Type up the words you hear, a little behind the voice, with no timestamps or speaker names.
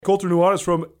Colter Nuanez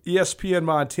from ESPN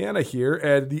Montana here,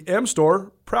 and the M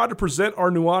Store, proud to present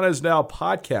our Nuanez Now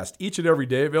podcast each and every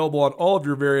day, available on all of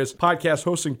your various podcast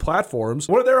hosting platforms.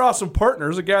 One of their awesome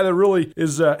partners, a guy that really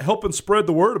is helping spread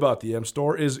the word about the M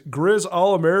Store, is Grizz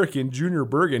All-American Junior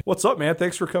Bergen. What's up, man?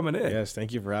 Thanks for coming in. Yes,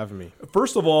 thank you for having me.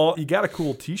 First of all, you got a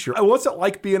cool t-shirt. What's it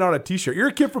like being on a t-shirt? You're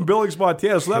a kid from Billings,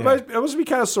 Montana, so that must be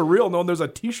kind of surreal knowing there's a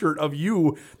t-shirt of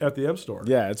you at the M Store.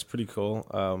 Yeah, it's pretty cool.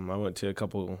 I went to a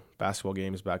couple basketball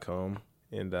games back home,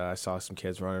 and I saw some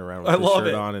kids running around with the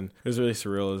shirt on, and it was really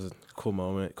surreal. It was a cool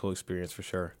moment, cool experience for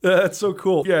sure. That's so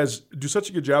cool. You guys do such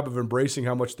a good job of embracing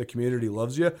how much the community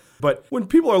loves you. But when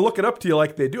people are looking up to you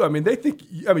like they do, they think,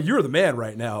 you're the man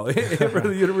right now for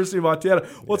the University of Montana.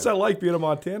 What's that like being a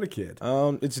Montana kid?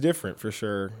 It's different for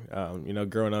sure.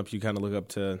 Growing up, you kind of look up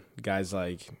to guys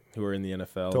like who are in the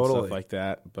NFL and stuff like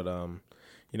that. But,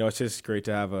 it's just great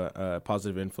to have a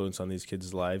positive influence on these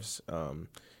kids' lives.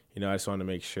 I just want to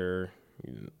make sure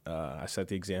I set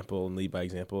the example and lead by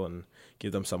example and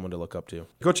give them someone to look up to.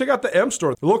 Go check out the M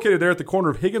Store. They're located there at the corner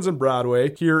of Higgins and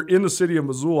Broadway here in the city of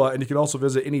Missoula, and you can also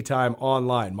visit anytime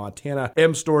online,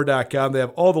 montanamstore.com. They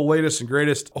have all the latest and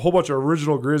greatest, a whole bunch of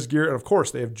original Grizz gear, and of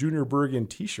course, they have Junior Bergen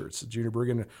t-shirts. Junior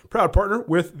Bergen, proud partner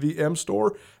with the M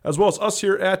Store, as well as us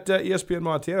here at ESPN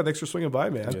Montana. Thanks for swinging by,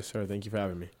 man. Yes, sir. Thank you for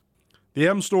having me. The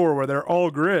M Store, where they're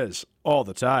all Grizz all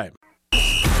the time.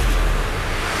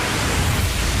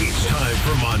 It's time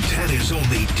for Montana's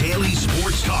only daily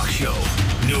sports talk show,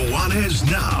 Nuanez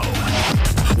Now.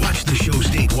 Watch the show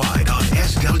statewide on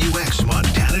SWX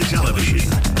Montana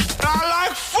Television. I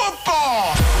like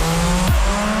football!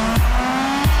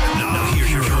 Now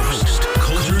here's your host,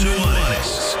 Colter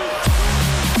Nuanez.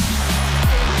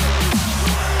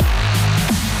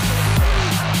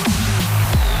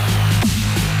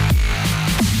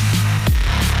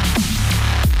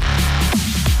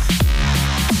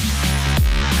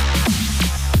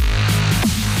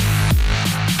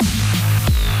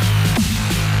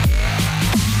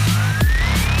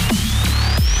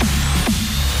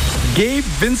 Gabe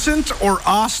Vincent or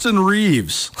Austin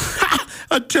Reeves?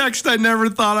 A text I never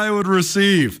thought I would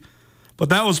receive. But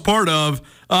that was part of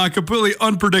a completely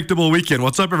unpredictable weekend.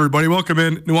 What's up, everybody? Welcome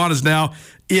in. Nuanez Now,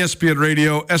 ESPN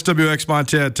Radio, SWX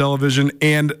Montana Television,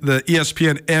 and the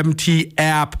ESPN MT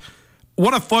app.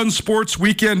 What a fun sports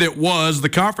weekend it was. The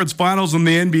conference finals in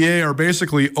the NBA are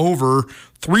basically over.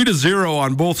 3-0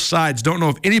 on both sides. Don't know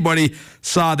if anybody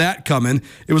saw that coming.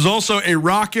 It was also a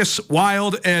raucous,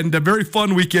 wild, and a very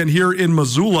fun weekend here in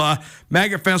Missoula.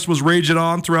 Maggot Fest was raging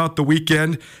on throughout the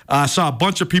weekend. Saw a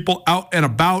bunch of people out and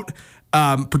about,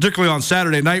 particularly on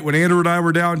Saturday night when Andrew and I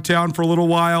were downtown for a little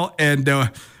while, and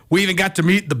we even got to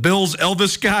meet the Bills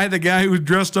Elvis guy, the guy who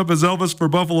dressed up as Elvis for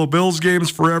Buffalo Bills games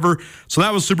forever. So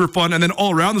that was super fun. And then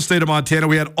all around the state of Montana,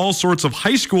 we had all sorts of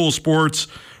high school sports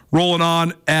rolling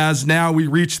on as now we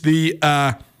reach the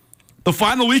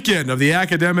final weekend of the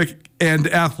academic and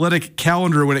athletic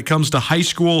calendar when it comes to high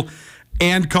school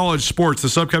and college sports.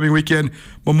 This upcoming weekend,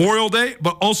 Memorial Day,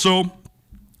 but also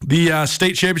the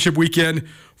state championship weekend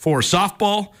for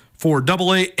softball, for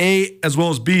AA, A, as well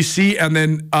as BC, and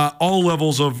then all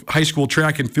levels of high school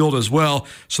track and field as well.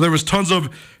 So there was tons of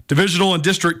divisional and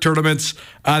district tournaments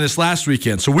this last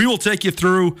weekend. So we will take you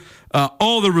through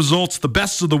all the results, the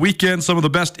best of the weekend, some of the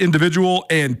best individual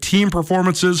and team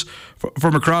performances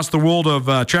from across the world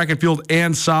of track and field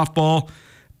and softball.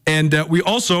 And we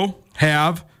also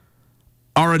have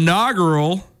our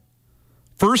inaugural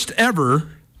first ever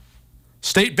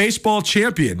state baseball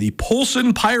champion, the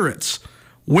Polson Pirates,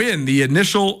 win the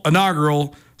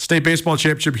inaugural state baseball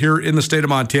championship here in the state of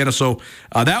Montana. So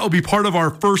that will be part of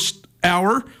our first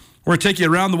hour. We're going to take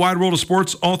you around the wide world of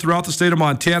sports all throughout the state of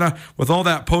Montana with all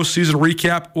that postseason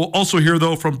recap. We'll also hear,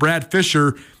 though, from Brad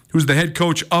Fisher, who's the head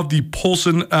coach of the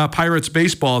Polson Pirates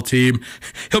baseball team.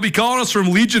 He'll be calling us from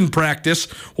Legion practice.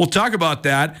 We'll talk about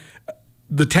that.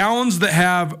 The towns that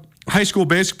have high school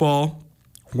baseball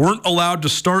weren't allowed to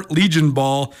start Legion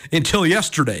ball until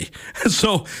yesterday.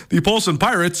 So the Polson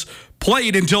Pirates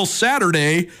played until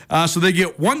Saturday, so they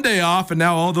get one day off, and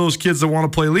now all those kids that want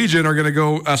to play Legion are going to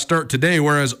go start today,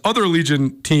 whereas other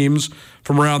Legion teams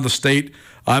from around the state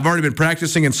have already been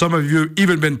practicing, and some of you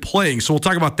even been playing. So we'll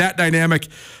talk about that dynamic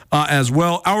as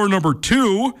well. Hour number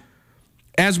 2,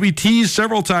 as we teased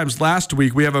several times last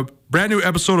week, we have a brand new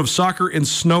episode of Soccer in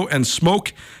Snow and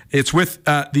Smoke. It's with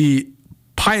the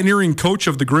pioneering coach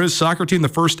of the Grizz soccer team, the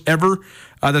first ever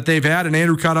that they've had, and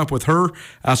Andrew caught up with her.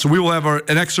 So we will have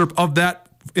an excerpt of that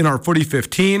in our Footy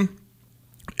 15,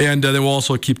 and then we'll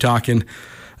also keep talking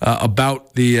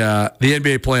about the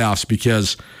NBA playoffs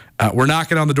because we're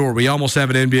knocking on the door. We almost have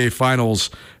an NBA Finals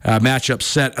matchup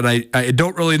set, and I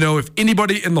don't really know if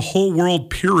anybody in the whole world,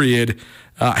 period,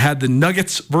 had the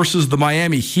Nuggets versus the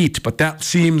Miami Heat, but that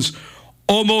seems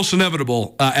almost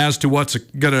inevitable as to what's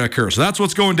going to occur. So that's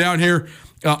what's going down here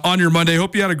on your Monday.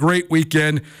 Hope you had a great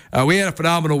weekend. We had a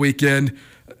phenomenal weekend.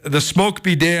 The smoke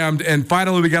be damned, and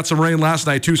finally we got some rain last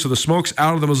night too, so the smoke's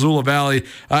out of the Missoula Valley.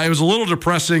 It was a little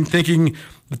depressing thinking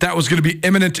that was going to be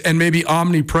imminent and maybe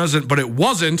omnipresent, but it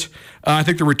wasn't. I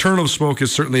think the return of smoke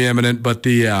is certainly imminent, but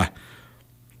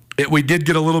we did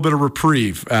get a little bit of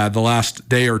reprieve the last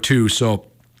day or two, so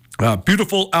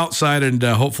beautiful outside, and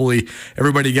hopefully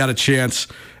everybody got a chance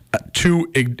to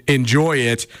enjoy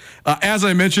it. As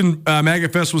I mentioned,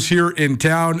 Maggot Fest was here in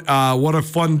town. What a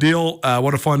fun deal.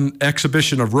 What a fun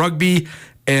exhibition of rugby.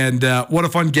 And what a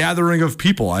fun gathering of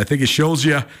people. I think it shows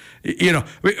you,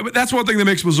 that's one thing that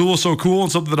makes Missoula so cool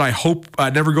and something that I hope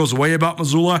never goes away about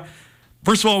Missoula.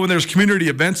 First of all, when there's community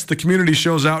events, the community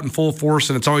shows out in full force,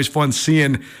 and it's always fun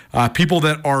seeing people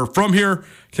that are from here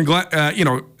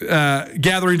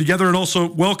gathering together and also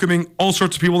welcoming all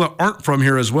sorts of people that aren't from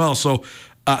here as well. So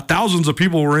thousands of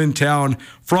people were in town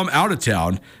from out of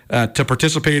town to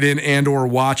participate in and or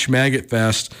watch Maggot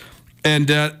Fest. And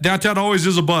downtown always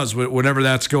is a buzz whenever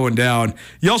that's going down.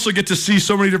 You also get to see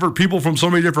so many different people from so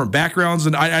many different backgrounds,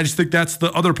 and I just think that's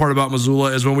the other part about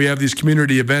Missoula is when we have these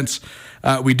community events,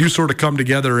 we do sort of come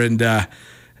together. And I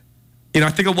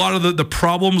think a lot of the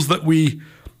problems that we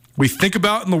think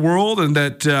about in the world and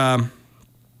that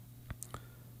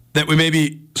we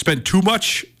maybe spend too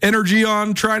much energy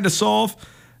on trying to solve,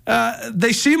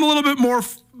 they seem a little bit more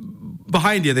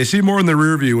behind you. They seem more in the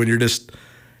rear view when you're just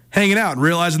hanging out and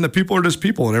realizing that people are just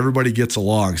people and everybody gets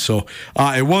along. So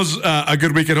it was a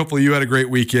good weekend. Hopefully you had a great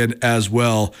weekend as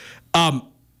well. We're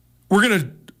going to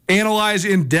analyze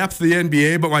in depth the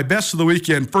NBA, but my best of the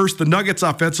weekend, first, the Nuggets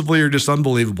offensively are just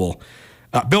unbelievable.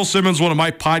 Bill Simmons, one of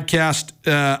my podcast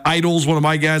idols, one of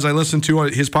my guys I listen to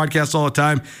his podcast all the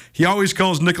time. He always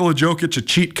calls Nikola Jokic a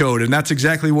cheat code, and that's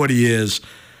exactly what he is.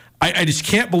 I just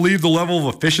can't believe the level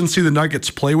of efficiency the Nuggets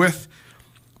play with.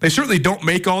 They certainly don't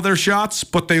make all their shots,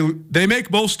 but they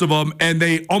make most of them, and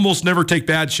they almost never take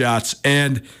bad shots.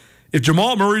 And if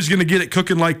Jamal Murray's going to get it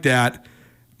cooking like that,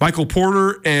 Michael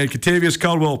Porter and Kentavious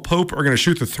Caldwell-Pope are going to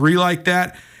shoot the three like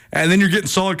that, and then you're getting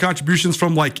solid contributions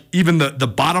from like even the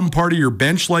bottom part of your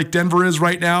bench like Denver is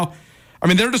right now. I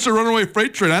mean, they're just a runaway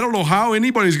freight train. I don't know how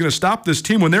anybody's going to stop this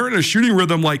team. When they're in a shooting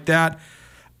rhythm like that,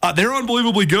 they're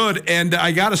unbelievably good. And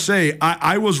I got to say,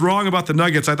 I was wrong about the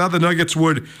Nuggets. I thought the Nuggets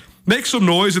would make some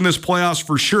noise in this playoffs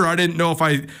for sure. I didn't know if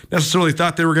I necessarily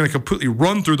thought they were going to completely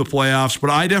run through the playoffs,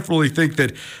 but I definitely think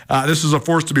that this is a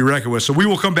force to be reckoned with. So we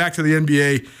will come back to the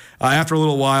NBA after a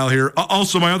little while here.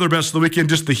 Also, my other best of the weekend,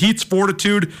 just the Heat's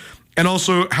fortitude and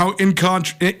also how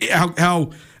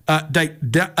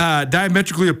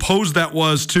diametrically opposed that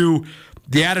was to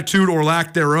the attitude or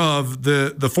lack thereof,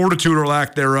 the fortitude or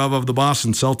lack thereof of the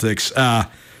Boston Celtics.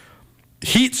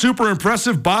 Heat, super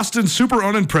impressive. Boston, super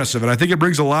unimpressive. And I think it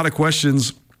brings a lot of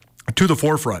questions to the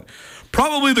forefront.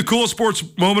 Probably the coolest sports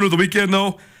moment of the weekend,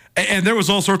 though, and there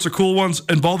was all sorts of cool ones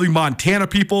involving Montana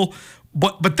people.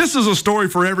 But this is a story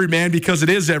for every man because it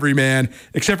is every man,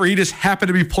 except for he just happened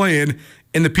to be playing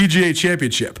in the PGA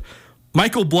Championship.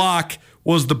 Michael Block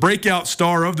was the breakout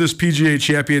star of this PGA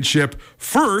Championship,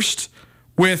 first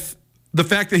with the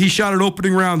fact that he shot an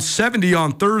opening round 70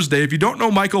 on Thursday. If you don't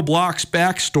know Michael Block's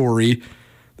backstory,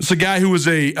 this is a guy who was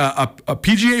a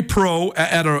PGA pro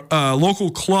at a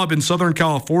local club in Southern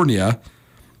California.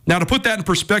 Now, to put that in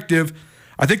perspective,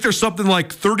 I think there's something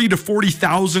like 30 to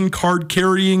 40,000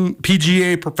 card-carrying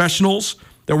PGA professionals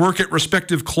that work at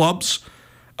respective clubs.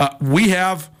 We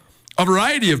have a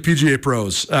variety of PGA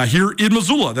pros here in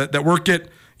Missoula that work at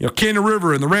Canyon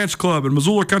River and the Ranch Club and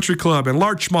Missoula Country Club and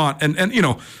Larchmont and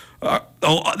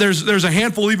there's a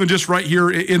handful even just right here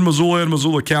in Missoula and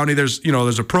Missoula County. There's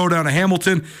a pro down at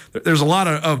Hamilton. There's a lot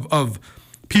of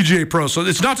PGA pros. So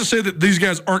it's not to say that these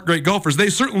guys aren't great golfers. They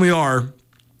certainly are.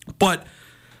 But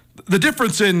the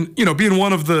difference in being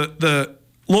one of the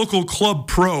local club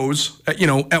pros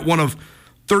at one of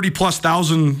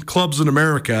 30,000+ clubs in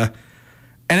America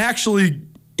and actually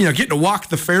getting to walk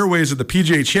the fairways of the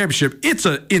PGA Championship, it's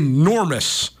an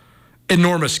enormous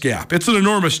gap. It's an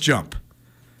enormous jump.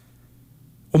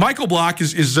 Well, Michael Block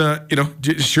is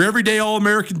just your everyday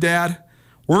All-American dad,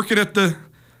 working at the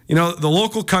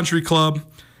local country club,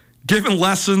 giving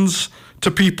lessons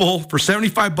to people for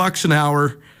 $75 an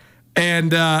hour,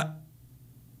 and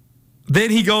then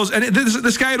he goes, and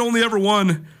this guy had only ever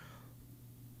won.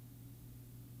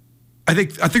 I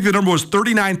think the number was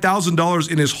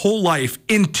 $39,000 in his whole life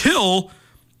until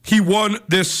he won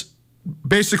this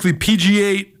basically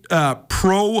PGA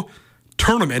Pro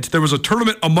tournament. There was a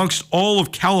tournament amongst all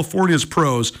of California's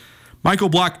pros. Michael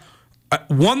Block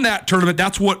won that tournament.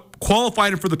 That's what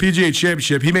qualified him for the PGA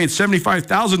Championship. He made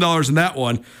 $75,000 in that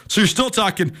one. So you're still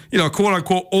talking, quote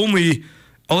unquote, only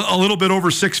a little bit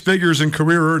over six figures in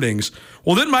career earnings.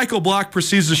 Well, then Michael Block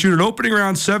proceeds to shoot an opening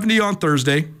round 70 on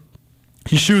Thursday.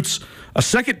 He shoots a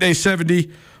second day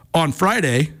 70 on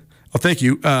Friday. Oh, thank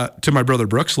you to my brother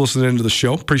Brooks listening to the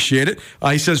show. Appreciate it.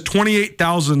 He says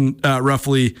 28,000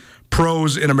 roughly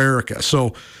pros in America.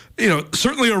 So,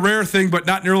 certainly a rare thing, but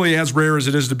not nearly as rare as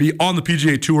it is to be on the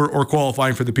PGA Tour or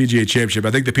qualifying for the PGA Championship.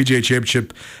 I think the PGA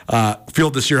Championship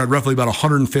field this year had roughly about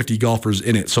 150 golfers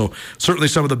in it. So certainly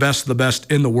some of the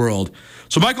best in the world.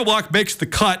 So Michael Block makes the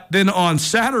cut. Then on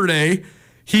Saturday,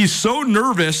 he's so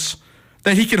nervous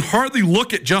that he can hardly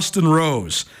look at Justin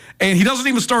Rose. And he doesn't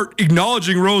even start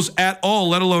acknowledging Rose at all,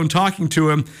 let alone talking to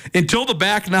him, until the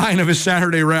back nine of his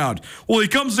Saturday round. Well, he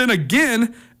comes in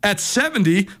again at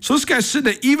 70, so this guy's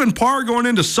sitting at even par going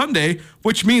into Sunday,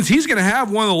 which means he's going to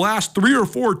have one of the last 3 or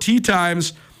 4 tee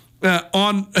times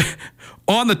on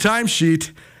the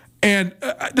timesheet. And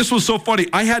this was so funny.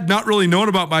 I had not really known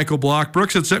about Michael Block.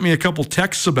 Brooks had sent me a couple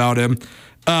texts about him.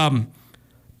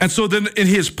 And so then in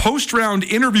his post-round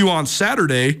interview on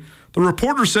Saturday, the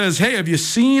reporter says, "Hey, have you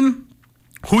seen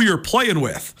who you're playing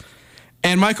with?"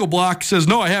 And Michael Block says,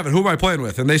 "No, I haven't. Who am I playing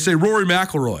with?" And they say, "Rory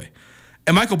McIlroy."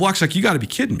 And Michael Block's like, "You got to be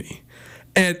kidding me."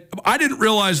 And I didn't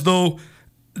realize, though,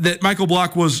 that Michael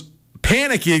Block was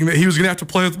panicking that he was going to have to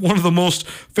play with one of the most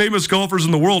famous golfers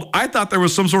in the world. I thought there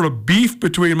was some sort of beef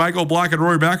between Michael Block and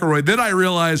Rory McIlroy. Then I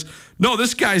realized, no,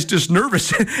 this guy's just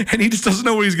nervous, and he just doesn't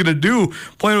know what he's going to do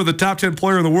playing with a top 10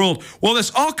 player in the world. Well,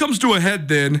 this all comes to a head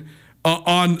then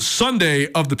on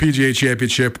Sunday of the PGA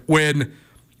Championship when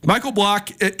Michael Block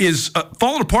is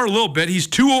falling apart a little bit. He's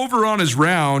 2 over on his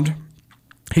round.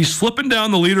 He's slipping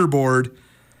down the leaderboard.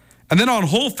 And then on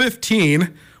hole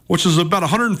 15, which is about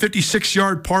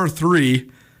 156-yard par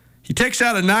 3, he takes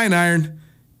out a 9-iron,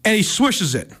 and he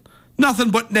swishes it. Nothing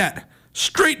but net.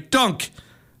 Straight dunk.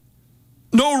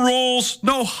 No rolls,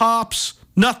 no hops,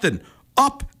 nothing.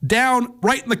 Up, down,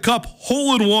 right in the cup,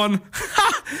 hole in one.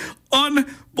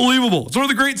 Unbelievable. It's one of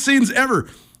the great scenes ever.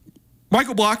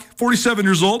 Michael Block, 47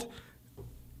 years old,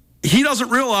 he doesn't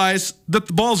realize that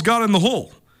the ball's got in the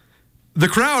hole. The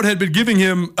crowd had been giving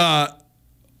him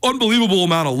unbelievable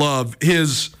amount of love.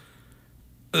 His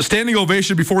standing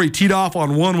ovation before he teed off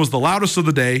on one was the loudest of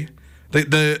the day.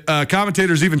 The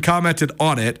commentators even commented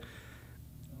on it.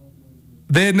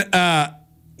 Then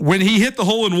when he hit the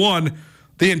hole in one,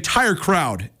 the entire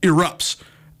crowd erupts.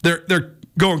 They're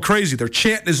going crazy. They're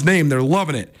chanting his name. They're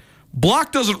loving it.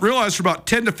 Block doesn't realize for about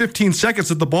 10 to 15 seconds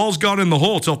that the ball's gone in the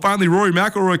hole until finally Rory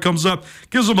McIlroy comes up,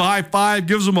 gives him a high five,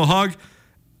 gives him a hug.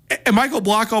 And Michael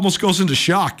Block almost goes into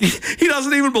shock. He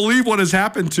doesn't even believe what has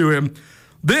happened to him.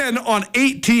 Then on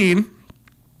 18,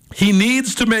 he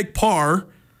needs to make par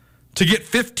to get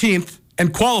 15th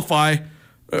and qualify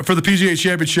for the PGA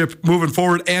Championship moving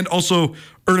forward and also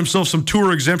earn himself some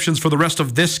tour exemptions for the rest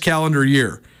of this calendar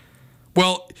year.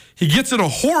 Well, he gets in a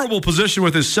horrible position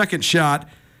with his second shot.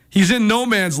 He's in no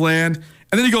man's land,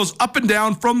 and then he goes up and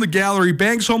down from the gallery,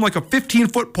 bangs home like a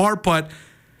 15-foot par putt.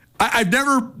 I've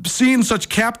never seen such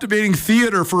captivating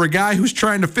theater for a guy who's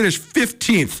trying to finish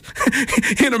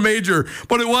 15th in a major,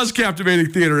 but it was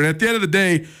captivating theater. And at the end of the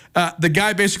day, the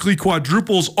guy basically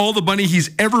quadruples all the money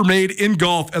he's ever made in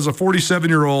golf as a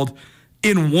 47-year-old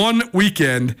in one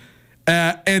weekend,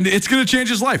 and it's going to change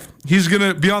his life. He's going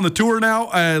to be on the tour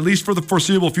now, at least for the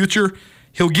foreseeable future.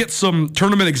 He'll get some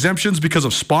tournament exemptions because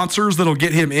of sponsors that'll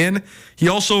get him in. He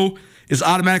also is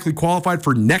automatically qualified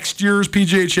for next year's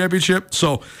PGA Championship.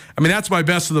 So, I mean, that's my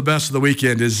best of the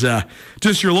weekend is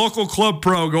just your local club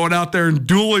pro going out there and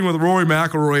dueling with Rory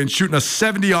McIlroy and shooting a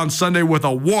 70 on Sunday with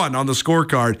a 1 on the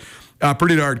scorecard.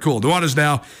 Pretty darn cool. Nuanez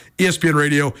now, ESPN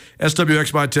Radio,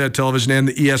 SWX Montana Television, and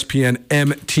the ESPN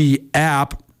MT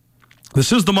app.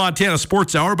 This is the Montana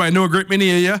Sports Hour, but I know a great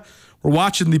many of you were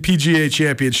watching the PGA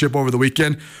Championship over the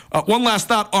weekend. One last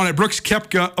thought on it. Brooks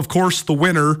Koepka, of course, the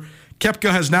winner.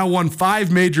 Koepka has now won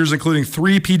 5 majors, including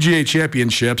 3 PGA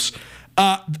Championships.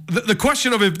 The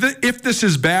question of if this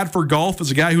is bad for golf as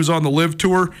a guy who's on the LIV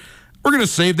Tour, we're going to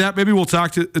save that. Maybe we'll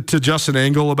talk to Justin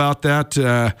Engel about that.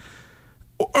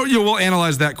 Or we'll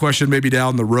analyze that question maybe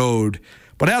down the road.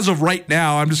 But as of right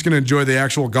now, I'm just going to enjoy the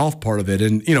actual golf part of it.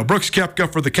 And, Brooks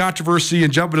Koepka, for the controversy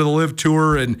and jumping to the LIV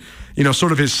Tour and,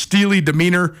 sort of his steely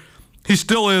demeanor, he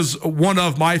still is one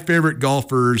of my favorite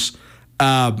golfers.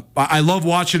 I love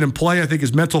watching him play. I think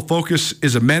his mental focus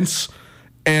is immense.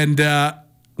 And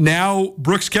now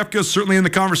Brooks Koepka is certainly in the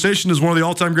conversation as one of the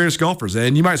all-time greatest golfers.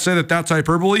 And you might say that that's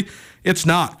hyperbole. It's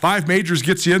not. 5 majors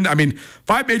gets you in.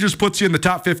 5 majors puts you in the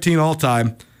top 15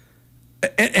 all-time.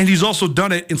 And he's also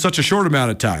done it in such a short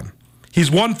amount of time.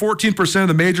 He's won 14% of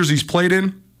the majors he's played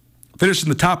in, finished in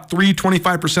the top 3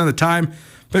 25% of the time,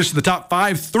 finished in the top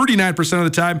 5 39% of the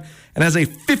time, and has a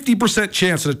 50%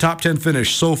 chance at a top 10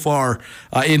 finish so far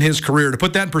in his career. To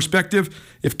put that in perspective,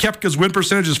 if Koepka's win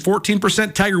percentage is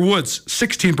 14%, Tiger Woods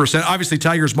 16%. Obviously,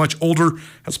 Tiger's much older,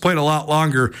 has played a lot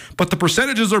longer, but the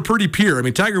percentages are pretty peer.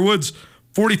 Tiger Woods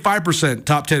 45%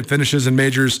 top 10 finishes in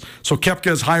majors, so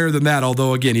Koepka is higher than that,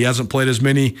 although, again, he hasn't played as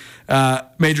many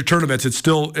major tournaments. It's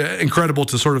still incredible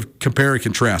to sort of compare and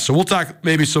contrast. So we'll talk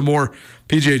maybe some more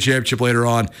PGA Championship later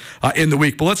on in the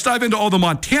week. But let's dive into all the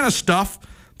Montana stuff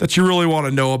that you really want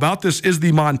to know about. This is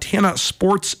the Montana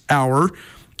Sports Hour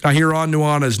here on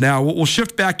Nuanez Now. We'll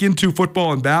shift back into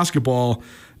football and basketball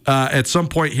at some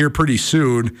point here pretty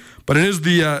soon. But it is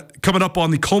the coming up on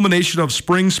the culmination of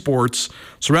spring sports.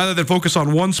 So rather than focus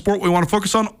on one sport, we want to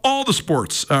focus on all the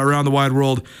sports around the wide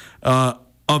world of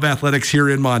athletics here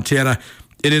in Montana.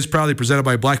 It is proudly presented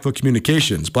by Blackfoot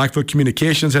Communications. Blackfoot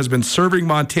Communications has been serving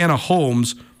Montana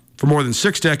homes for more than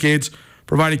 6 decades,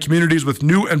 providing communities with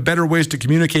new and better ways to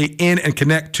communicate in and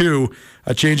connect to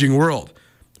a changing world.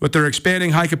 With their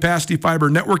expanding high-capacity fiber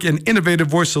network and innovative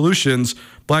voice solutions,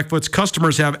 Blackfoot's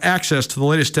customers have access to the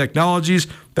latest technologies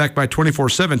backed by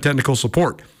 24/7 technical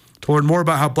support. To learn more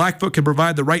about how Blackfoot can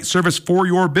provide the right service for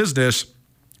your business,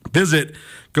 visit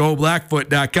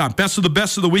goblackfoot.com. Best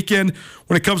of the weekend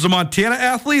when it comes to Montana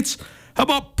athletes. How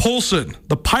about Polson?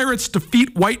 The Pirates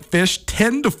defeat Whitefish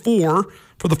 10-4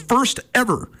 for the first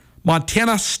ever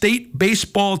Montana State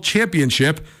Baseball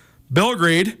Championship.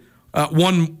 Belgrade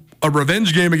won a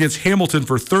revenge game against Hamilton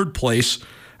for 3rd place.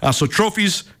 So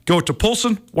trophies go to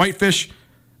Polson, Whitefish,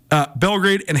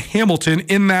 Belgrade, and Hamilton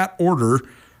in that order.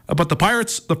 But the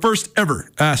Pirates, the first ever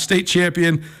state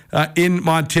champion in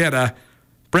Montana.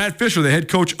 Brad Fisher, the head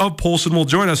coach of Polson, will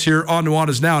join us here on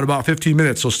Nuanez Now in about 15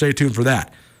 minutes, so stay tuned for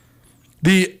that.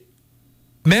 The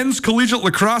Men's Collegiate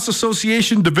Lacrosse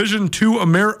Association Division II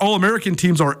All-American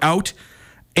teams are out,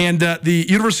 and the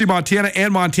University of Montana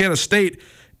and Montana State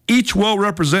each well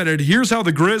represented. Here's how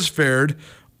the Grizz fared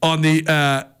on the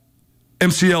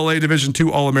MCLA Division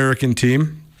II All-American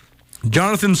team.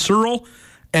 Jonathan Searle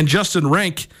and Justin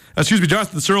Rank.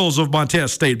 Jonathan Searle is of Montana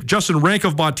State. Justin Rank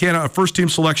of Montana, a first-team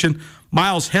selection.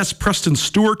 Miles Hess, Preston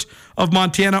Stewart of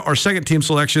Montana are second-team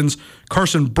selections.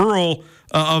 Carson Burrell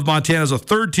of Montana is a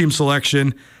third-team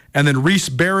selection. And then Reese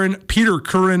Barron, Peter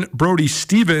Curran, Brody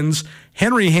Stevens,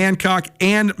 Henry Hancock,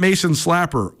 and Mason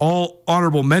Slapper, all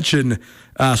honorable mention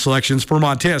selections for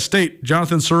Montana State.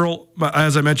 Jonathan Searle,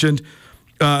 as I mentioned,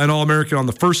 an All-American on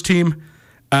the first team.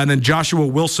 And then Joshua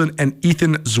Wilson and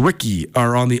Ethan Zwicky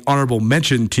are on the honorable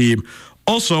mention team.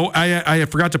 Also, I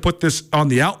forgot to put this on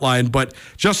the outline, but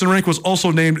Justin Rank was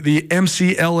also named the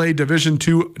MCLA Division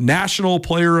II National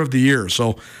Player of the Year.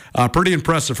 So pretty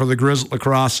impressive for the Grizz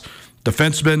lacrosse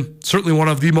defenseman. Certainly one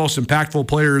of the most impactful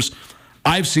players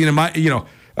I've seen in my,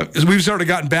 we've sort of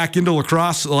gotten back into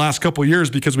lacrosse the last couple of years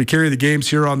because we carry the games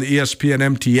here on the ESPN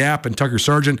MT app, and Tucker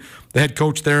Sargent, the head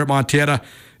coach there at Montana,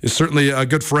 is certainly a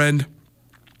good friend.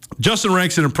 Justin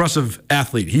Rank's an impressive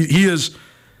athlete. He's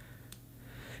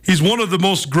one of the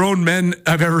most grown men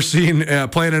I've ever seen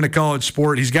playing in a college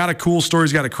sport. He's got a cool story.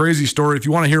 He's got a crazy story. If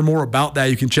you want to hear more about that,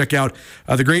 you can check out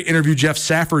the great interview Jeff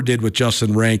Safford did with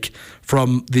Justin Rank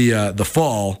from the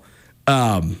fall.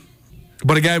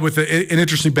 But a guy with an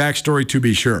interesting backstory, to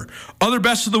be sure. Other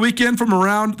best of the weekend from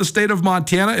around the state of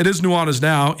Montana. It is Nuanez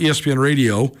Now, ESPN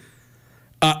Radio.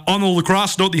 On the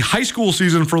lacrosse note, the high school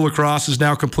season for lacrosse is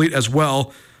now complete as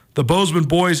well. The Bozeman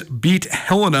boys beat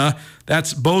Helena.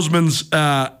 That's Bozeman's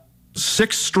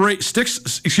sixth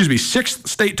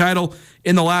state title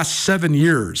in the last 7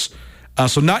 years.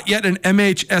 So not yet an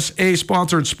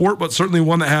MHSA-sponsored sport, but certainly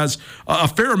one that has a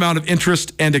fair amount of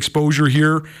interest and exposure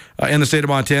here in the state of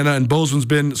Montana. And Bozeman's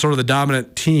been sort of the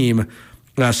dominant team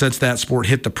since that sport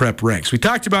hit the prep ranks. We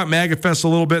talked about MAGAFest a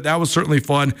little bit. That was certainly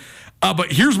fun.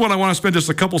 But here's what I want to spend just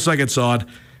a couple seconds on,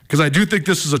 because I do think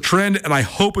this is a trend, and I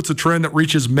hope it's a trend that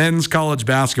reaches men's college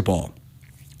basketball.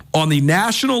 On the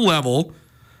national level,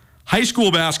 high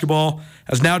school basketball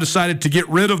has now decided to get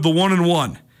rid of the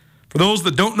 1-and-1. For those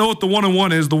that don't know what the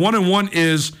 1-and-1 is, the 1-and-1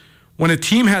 is when a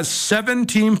team has 7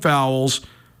 team fouls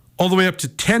all the way up to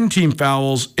 10 team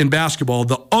fouls in basketball.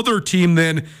 The other team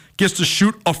then gets to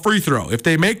shoot a free throw. If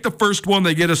they make the first one,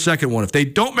 they get a second one. If they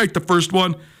don't make the first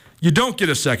one, you don't get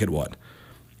a second one.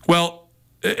 Well,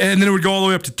 and then it would go all the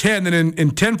way up to 10. And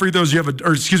in 10 free throws,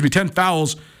 10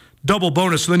 fouls, double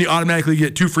bonus, so then you automatically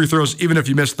get 2 free throws even if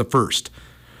you missed the first.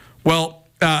 Well,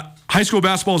 high school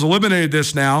basketball has eliminated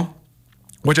this now,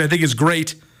 which I think is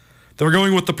great. They're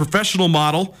going with the professional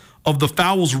model of the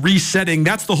fouls resetting.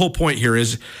 That's the whole point here.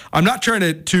 Is I'm not trying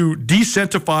to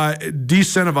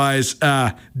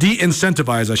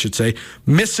de-incentivize, I should say,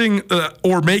 missing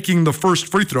or making the first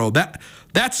free throw.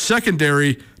 That's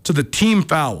secondary to the team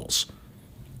fouls.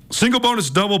 Single bonus,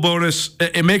 double bonus,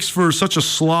 it makes for such a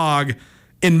slog.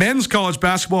 In men's college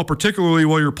basketball, particularly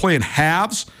while you're playing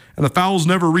halves and the fouls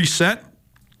never reset,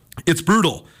 it's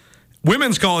brutal.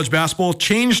 Women's college basketball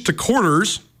changed to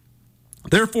quarters.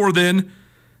 Therefore, then,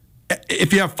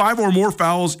 if you have 5 or more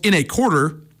fouls in a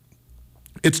quarter,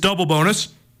 it's double bonus,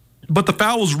 but the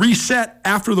fouls reset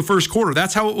after the first quarter.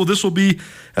 That's how this will be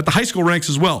at the high school ranks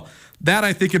as well. That,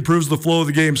 I think, improves the flow of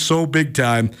the game so big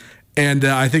time, and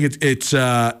I think it's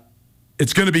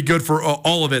going to be good for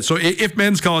all of it. So if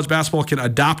men's college basketball can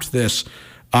adopt this,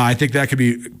 I think that could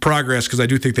be progress, because I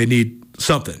do think they need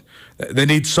something. They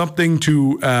need something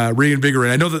to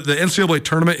reinvigorate. I know that the NCAA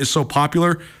tournament is so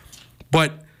popular,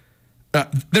 but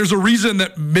there's a reason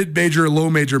that mid-major,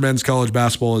 low-major men's college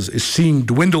basketball is seeing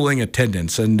dwindling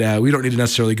attendance, and we don't need to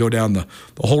necessarily go down the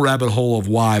whole rabbit hole of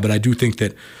why, but I do think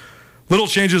that little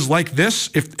changes like this,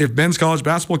 if men's college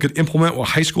basketball could implement what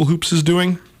high school hoops is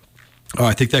doing,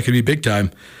 I think that could be big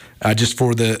time just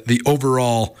for the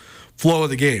overall flow of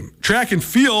the game. Track and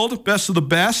field, best of the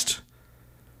best.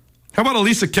 How about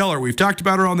Elisa Keller? We've talked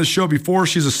about her on this show before.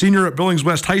 She's a senior at Billings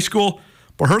West High School.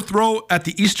 But her throw at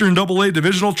the Eastern AA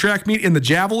divisional track meet in the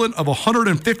javelin of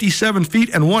 157 feet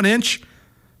and 1 inch,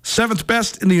 7th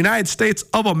best in the United States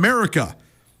of America.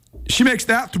 She makes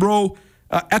that throw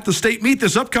at the state meet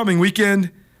this upcoming weekend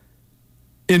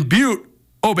in Butte.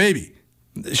 Oh, baby.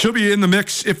 She'll be in the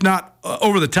mix, if not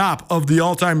over the top, of the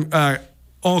all-time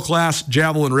all-class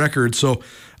javelin record. So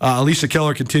Elisa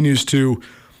Keller continues to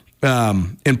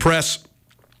impress.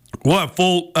 We'll have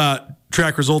full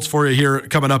track results for you here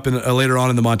coming up later on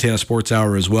in the Montana Sports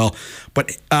Hour as well.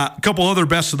 But a couple other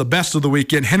best of the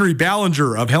weekend. Henry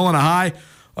Ballinger of Helena High.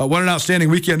 What an outstanding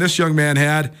weekend this young man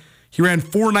had. He ran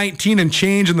 4:19 and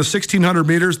change in the 1,600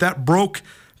 meters. That broke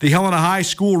the Helena High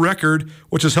school record,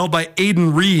 which is held by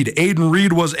Aiden Reed. Aiden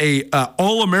Reed was a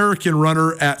All-American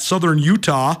runner at Southern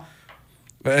Utah.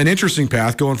 An interesting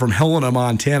path going from Helena,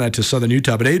 Montana to Southern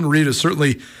Utah. But Aiden Reed is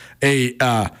certainly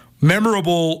a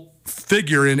memorable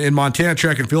figure in Montana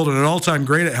track and field and an all-time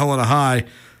great at Helena High.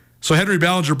 So Henry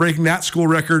Ballinger breaking that school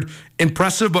record,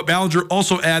 impressive. But Ballinger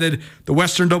also added the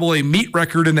Western AA meet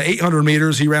record in the 800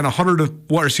 meters. He ran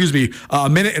a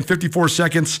minute and 54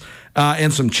 seconds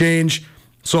and some change.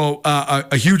 So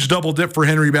a huge double dip for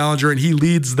Henry Ballinger, and he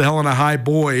leads the Helena High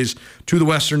boys to the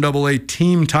Western AA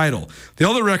team title. The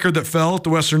other record that fell at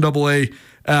the Western AA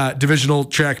divisional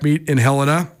track meet in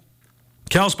Helena,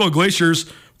 Kalispell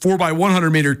Glacier's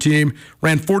 4x100 meter team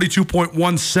ran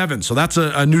 42.17. So that's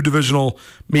a new divisional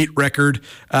meet record.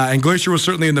 And Glacier was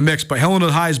certainly in the mix. But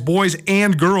Helena High's boys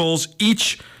and girls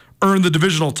each earned the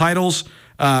divisional titles.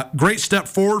 Great step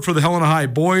forward for the Helena High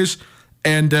boys.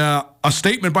 And a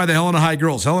statement by the Helena High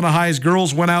girls. Helena High's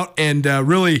girls went out and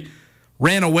really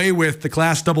ran away with the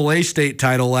Class AA state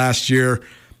title last year.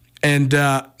 And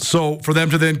so for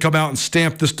them to then come out and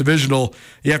stamp this divisional,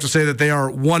 you have to say that they are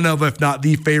one of, if not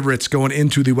the favorites going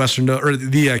into the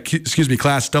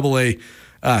Class AA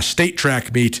state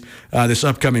track meet this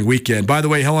upcoming weekend. By the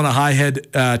way, Helena High head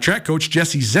track coach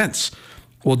Jesse Zentz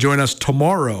will join us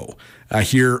tomorrow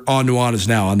here on Nuanez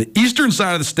Now. On the eastern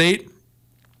side of the state,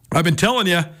 I've been telling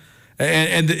you,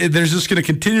 and there's just going to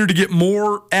continue to get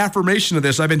more affirmation of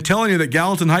this. I've been telling you that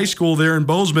Gallatin High School there in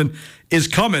Bozeman is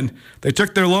coming. They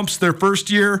took their lumps their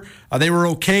first year. They were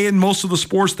okay in most of the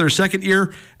sports their second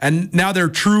year, and now they're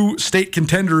true state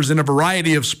contenders in a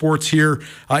variety of sports here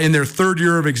in their third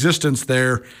year of existence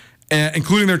there,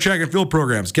 including their track and field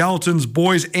programs. Gallatin's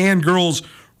boys and girls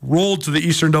rolled to the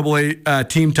Eastern AA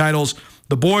team titles.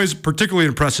 The boys, particularly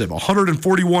impressive,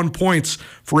 141 points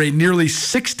for a nearly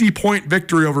 60-point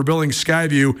victory over Billings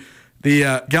Skyview.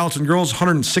 The Gallatin girls,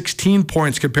 116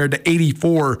 points compared to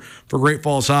 84 for Great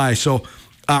Falls High. So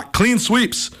clean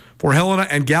sweeps for Helena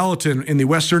and Gallatin in the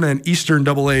Western and Eastern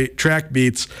AA track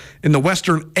meets. In the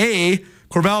Western A,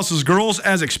 Corvallis' girls,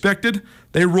 as expected,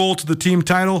 they roll to the team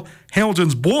title.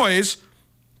 Hamilton's boys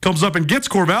comes up and gets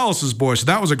Corvallis' boys. So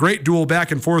that was a great duel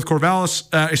back and forth.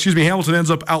 Hamilton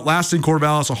ends up outlasting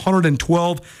Corvallis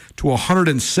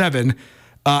 112-107.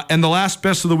 And the last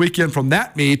best of the weekend from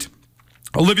that meet,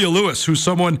 Olivia Lewis, who's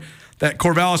someone that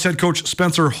Corvallis head coach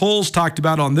Spencer Hulls talked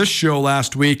about on this show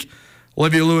last week.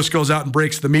 Olivia Lewis goes out and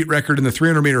breaks the meet record in the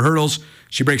 300-meter hurdles.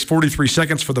 She breaks 43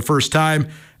 seconds for the first time,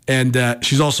 and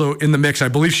she's also in the mix. I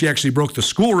believe she actually broke the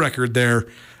school record there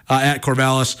at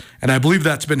Corvallis, and I believe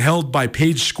that's been held by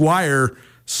Paige Squire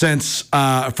since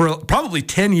for probably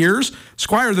 10 years.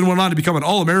 Squire then went on to become an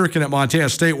All-American at Montana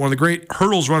State, one of the great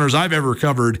hurdles runners I've ever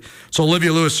covered. So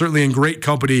Olivia Lewis certainly in great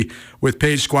company with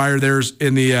Paige Squire. There's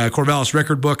in the Corvallis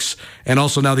record books, and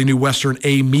also now the new Western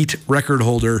A meet record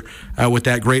holder with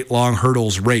that great long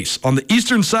hurdles race. On the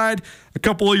eastern side, a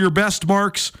couple of your best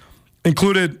marks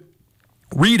included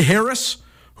Reed Harris,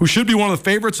 who should be one of the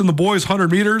favorites in the boys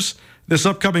 100 meters this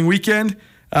upcoming weekend.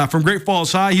 From Great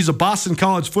Falls High. He's a Boston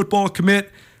College football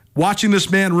commit. Watching this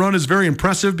man run is very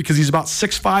impressive because he's about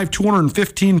 6'5",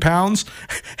 215 pounds,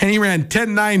 and he ran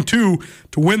 10.92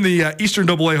 to win the Eastern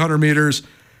AA 100 meters.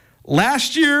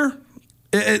 Last year,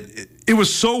 it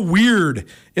was so weird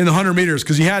in the 100 meters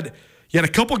because you had a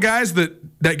couple guys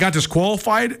that got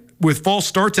disqualified with false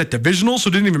starts at divisional, so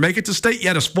didn't even make it to state. You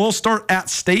had a false start at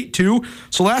state, too.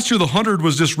 So last year, the 100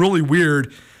 was just really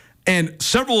weird. And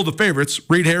several of the favorites,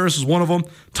 Reed Harris is one of them.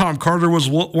 Tom Carter was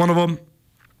one of them.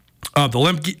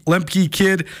 The Lemke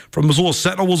kid from Missoula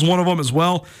Sentinel was one of them as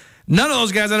well. None of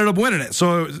those guys ended up winning it.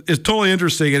 So it's totally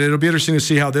interesting, and it'll be interesting to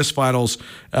see how this finals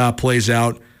plays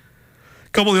out. A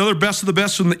couple of the other best of the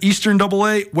best from the Eastern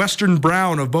AA, Western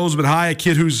Brown of Bozeman High, a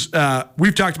kid who's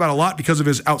we've talked about a lot because of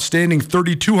his outstanding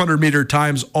 3,200-meter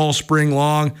times all spring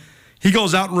long. He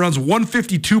goes out and runs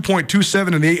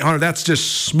 152.27 in the 800. That's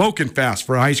just smoking fast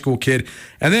for a high school kid.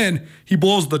 And then he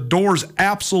blows the doors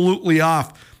absolutely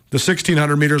off the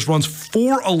 1,600 meters, runs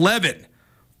 4.11.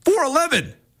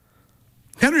 4.11.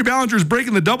 Henry Ballinger's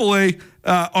breaking the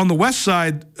AA on the west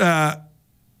side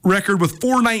record with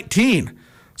 4.19.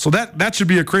 So that should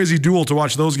be a crazy duel to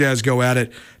watch those guys go at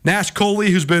it. Nash Coley,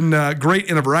 who's been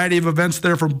great in a variety of events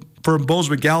there from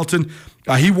Bozeman Gallatin.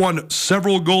 He won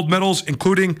several gold medals,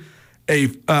 including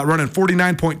running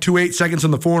 49.28 seconds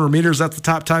in the 400 meters. That's the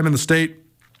top time in the state.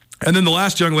 And then the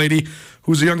last young lady,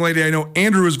 who's a young lady I know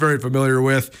Andrew is very familiar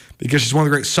with because she's one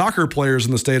of the great soccer players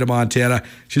in the state of Montana.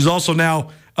 She's also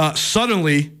now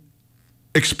suddenly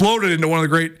exploded into one of the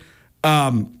great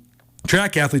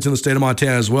track athletes in the state of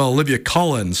Montana as well, Olivia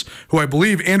Collins, who I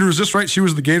believe, Andrew, is this right? She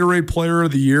was the Gatorade Player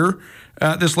of the Year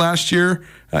this last year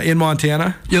in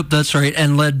Montana. Yep, that's right,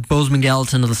 and led Bozeman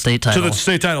Gallatin to the state title. To the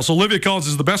state title. So Olivia Collins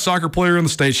is the best soccer player in the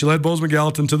state. She led Bozeman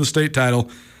Gallatin to the state title.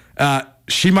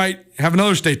 She might have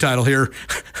another state title here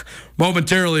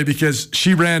momentarily because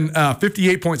she ran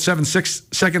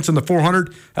 58.76 seconds in the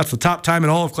 400. That's the top time in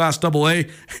all of Class AA.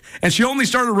 And she only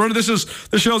started running. This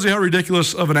shows you how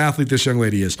ridiculous of an athlete this young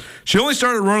lady is. She only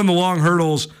started running the long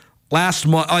hurdles last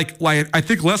month, like I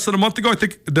think less than a month ago. I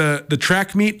think the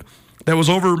track meet that was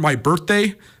over my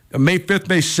birthday, May 5th,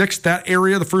 May 6th, that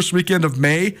area, the first weekend of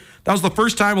May. That was the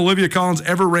first time Olivia Collins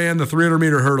ever ran the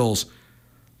 300-meter hurdles.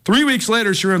 3 weeks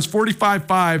later, she runs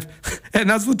 45.5, and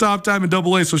that's the top time in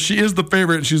AA. So she is the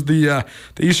favorite, and she's the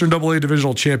Eastern AA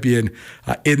divisional champion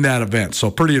in that event.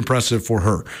 So pretty impressive for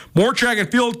her. More track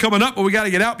and field coming up, but we got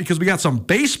to get out because we got some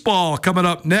baseball coming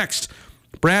up next.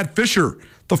 Brad Fisher,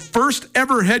 the first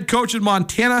ever head coach in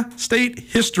Montana State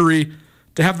history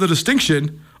to have the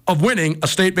distinction of winning a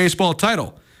state baseball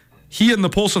title. He and the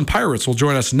Polson Pirates will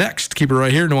join us next. Keep it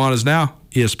right here. Nuanez Now,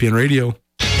 ESPN Radio.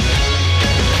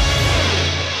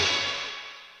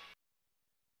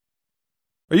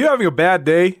 Are you having a bad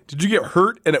day? Did you get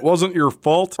hurt and it wasn't your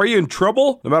fault? Are you in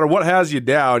trouble? No matter what has you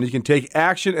down, you can take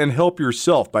action and help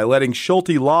yourself by letting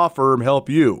Schulte Law Firm help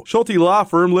you. Schulte Law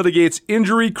Firm litigates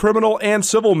injury, criminal, and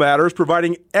civil matters,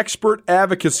 providing expert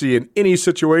advocacy in any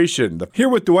situation. Here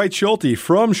with Dwight Schulte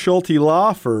from Schulte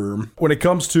Law Firm. When it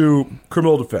comes to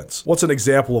criminal defense, what's an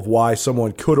example of why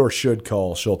someone could or should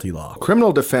call Schulte Law?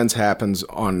 Criminal defense happens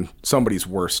on somebody's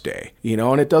worst day,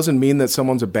 and it doesn't mean that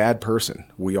someone's a bad person.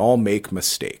 We all make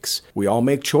mistakes. We all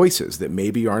make choices that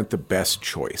maybe aren't the best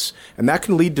choice, and that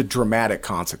can lead to dramatic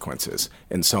consequences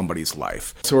in somebody's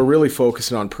life. So we're really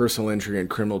focusing on personal injury and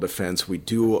criminal defense. We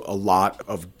do a lot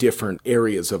of different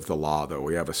areas of the law, though.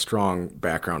 We have a strong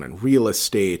background in real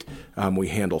estate. We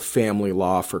handle family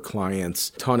law for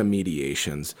clients, ton of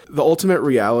mediations. The ultimate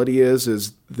reality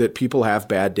is that people have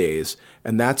bad days,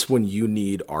 and that's when you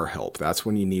need our help. That's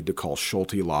when you need to call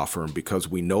Schulte Law Firm, because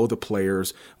we know the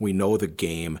players, we know the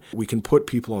game. We can put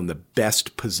people in the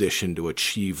best position to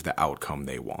achieve the outcome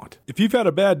they want. If you've had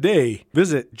a bad day,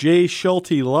 visit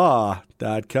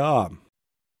jschultelaw.com.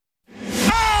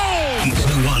 It's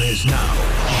Nuanez Now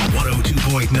on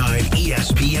 102.9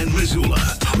 ESPN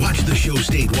Missoula. Watch the show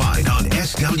statewide on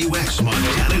SWX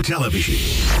Montana Television.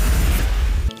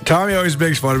 Tommy always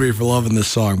makes fun of me for loving this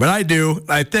song, but I do.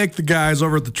 I thank the guys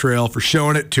over at the Trail for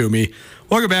showing it to me.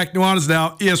 Welcome back. Nuanez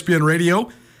Now, ESPN Radio,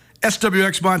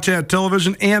 SWX Montana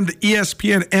Television, and the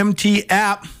ESPN MT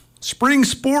app. Spring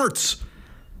sports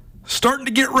starting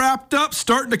to get wrapped up,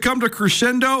 starting to come to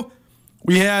crescendo.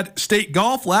 We had state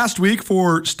golf last week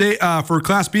for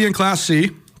Class B and Class C.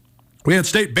 We had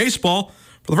state baseball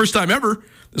for the first time ever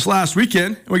this last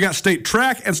weekend. We got state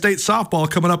track and state softball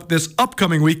coming up this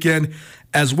upcoming weekend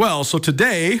as well. So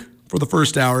today, for the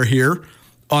first hour here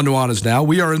on Nuanez Now,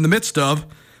 we are in the midst of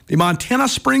the Montana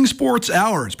Spring Sports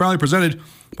Hour. It's proudly presented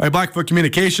by Blackfoot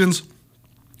Communications.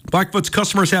 Blackfoot's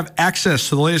customers have access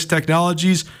to the latest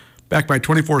technologies, backed by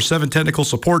 24/7 technical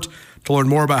support. To learn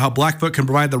more about how Blackfoot can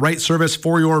provide the right service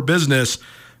for your business,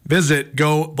 visit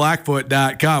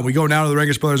goblackfoot.com. We go now to the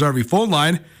Regis Brothers RV phone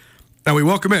line, and we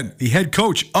welcome in the head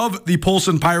coach of the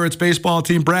Polson Pirates baseball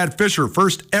team, Brad Fisher,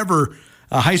 first ever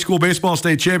high school baseball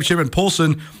state championship in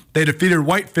Polson. They defeated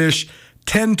Whitefish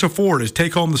 10-4 to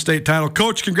take home the state title.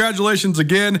 Coach, congratulations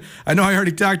again. I know I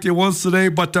already talked to you once today,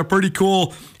 but pretty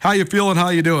cool. How you feeling? How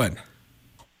you doing?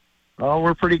 Oh,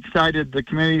 we're pretty excited. The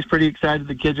community's pretty excited.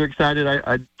 The kids are excited.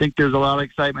 I think there's a lot of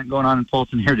excitement going on in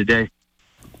Polson here today.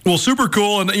 Well, super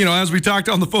cool. And, as we talked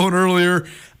on the phone earlier,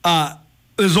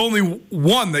 there's only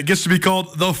one that gets to be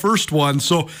called the first one.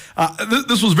 So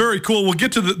this was very cool. We'll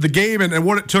get to the game and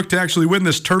what it took to actually win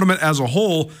this tournament as a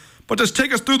whole. But just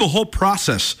take us through the whole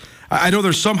process. I know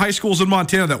there's some high schools in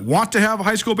Montana that want to have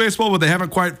high school baseball, but they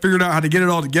haven't quite figured out how to get it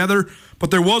all together.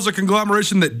 But there was a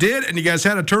conglomeration that did, and you guys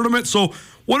had a tournament. So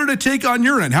what did it take on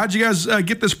your end? How did you guys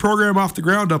get this program off the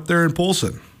ground up there in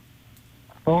Polson?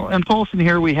 Well, in Polson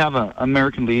here, we have an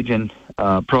American Legion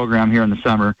program here in the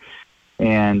summer.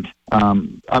 And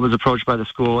I was approached by the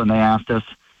school, and they asked us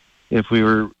if we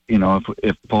were,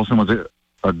 if Polson was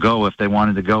a go, if they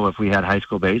wanted to go, if we had high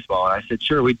school baseball. And I said,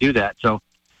 sure, we'd do that. So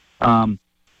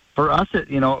for us, it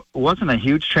wasn't a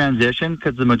huge transition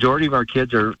because the majority of our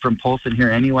kids are from Polson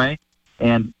here anyway,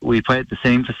 and we play at the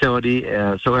same facility,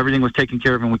 so everything was taken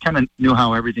care of, and we kind of knew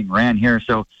how everything ran here.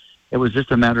 So it was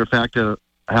just a matter of fact of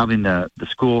having the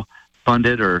school fund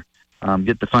it or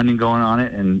get the funding going on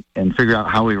it and figure out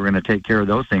how we were going to take care of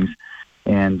those things.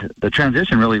 And the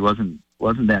transition really wasn't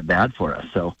that bad for us.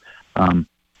 So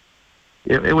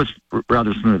it was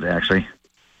rather smooth, actually.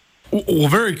 Well,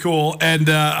 very cool. And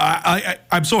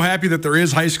I'm so happy that there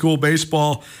is high school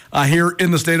baseball here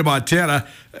in the state of Montana.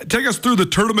 Take us through the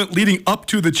tournament leading up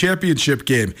to the championship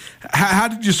game. How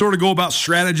did you sort of go about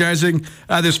strategizing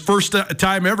this first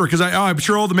time ever? Because I'm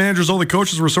sure all the managers, all the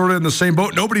coaches were sort of in the same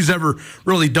boat. Nobody's ever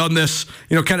really done this,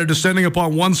 kind of descending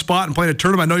upon one spot and playing a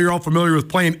tournament. I know you're all familiar with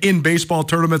playing in baseball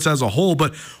tournaments as a whole,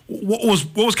 but what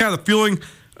was kind of the feeling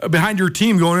behind your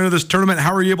team going into this tournament?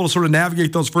 How were you able to sort of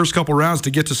navigate those first couple rounds to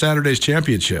get to Saturday's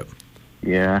championship?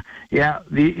 Yeah.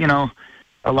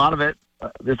 A lot of it,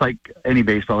 just like any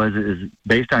baseball is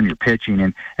based on your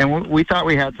pitching. And we thought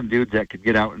we had some dudes that could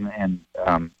get out and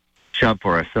shove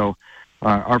for us. So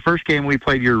our first game we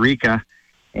played Eureka,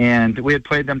 and we had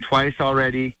played them twice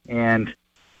already, and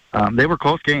they were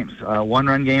close games.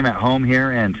 One-run game at home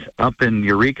here, and up in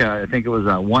Eureka, I think it was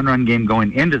a one-run game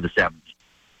going into the seventh.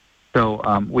 So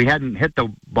we hadn't hit the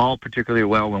ball particularly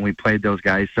well when we played those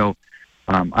guys. So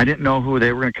I didn't know who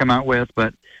they were going to come out with,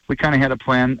 but we kind of had a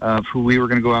plan of who we were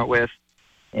going to go out with.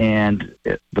 And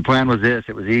the plan was this.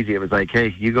 It was easy. It was like,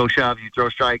 hey, you go shove, you throw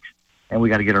strikes, and we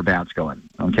got to get our bats going,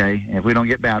 okay? And if we don't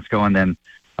get bats going, then,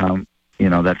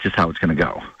 that's just how it's going to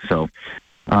go. So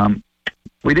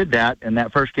we did that. And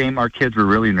that first game, our kids were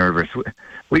really nervous.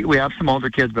 We have some older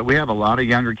kids, but we have a lot of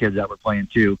younger kids that were playing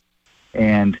too.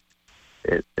 And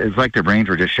it's like their brains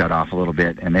were just shut off a little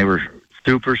bit, and they were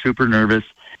super, super nervous.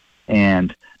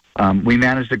 And we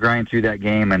managed to grind through that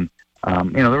game. And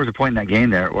there was a point in that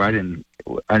game there where I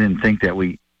didn't think that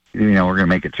we were going to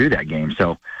make it through that game.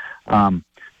 So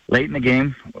late in the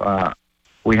game,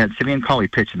 we had Simeon Colley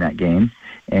pitch in that game,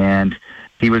 and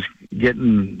he was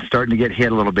starting to get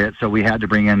hit a little bit. So we had to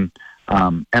bring in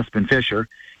Espen Fisher.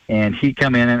 And he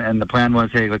come in, and the plan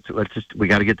was, hey, we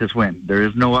got to get this win. There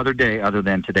is no other day other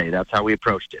than today. That's how we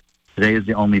approached it. Today is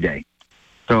the only day.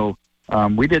 So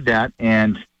we did that,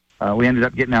 and we ended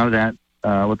up getting out of that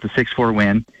with the 6-4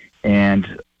 win.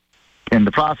 And in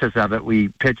the process of it, we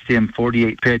pitched him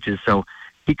 48 pitches, so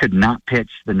he could not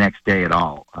pitch the next day at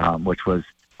all, which was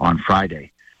on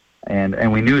Friday.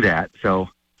 And we knew that. So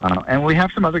and we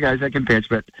have some other guys that can pitch,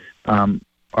 but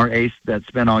our ace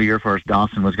that's been all year for us,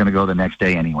 Dawson, was going to go the next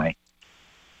day anyway.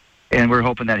 And we're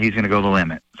hoping that he's going to go the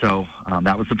limit. So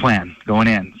that was the plan going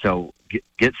in. So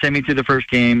get Simi through the first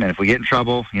game, and if we get in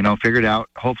trouble, figure it out.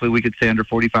 Hopefully we could stay under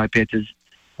 45 pitches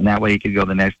and that way he could go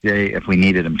the next day if we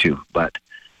needed him to. But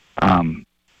that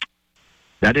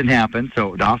didn't happen.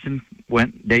 So Dawson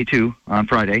went day 2 on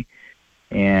Friday,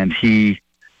 and he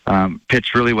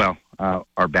pitched really well.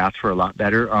 Our bats were a lot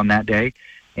better on that day,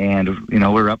 and we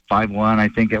were up 5-1, I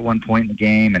think, at one point in the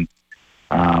game, and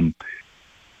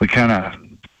we kind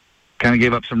of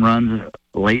gave up some runs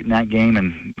late in that game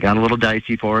and got a little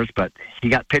dicey for us. But he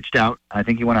got pitched out. I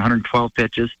think he went 112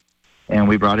 pitches, and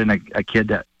we brought in a kid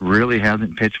that really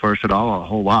hasn't pitched for us at all, a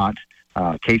whole lot,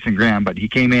 Kason Graham. But he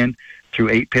came in, threw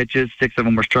 8 pitches, 6 of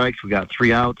them were strikes. We got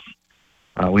 3 outs.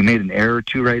 We made an error or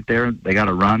 2 right there. They got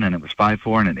a run, and it was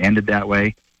 5-4, and it ended that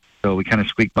way. So we kind of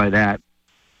squeaked by that.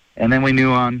 And then we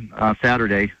knew on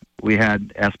Saturday we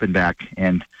had Espen back,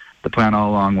 and the plan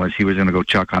all along was he was going to go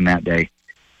Chuck on that day.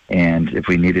 And if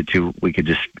we needed to, we could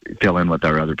just fill in with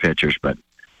our other pitchers. But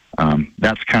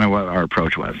that's kind of what our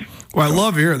approach was. Well, I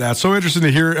love hearing that. So interesting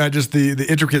to hear just the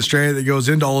intricate strategy that goes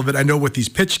into all of it. I know with these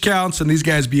pitch counts and these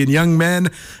guys being young men,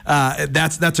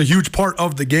 that's a huge part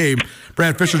of the game.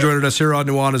 Brad Fisher joining us here on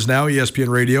Nuanez Now, ESPN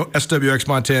Radio, SWX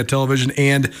Montana Television,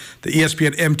 and the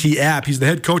ESPN MT app. He's the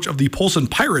head coach of the Polson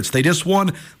Pirates. They just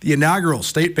won the inaugural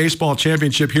state baseball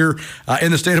championship here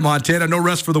in the state of Montana. No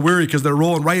rest for the weary because they're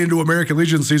rolling right into American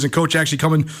Legion season. Coach actually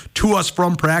coming to us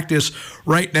from practice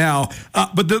right now.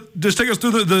 But just take us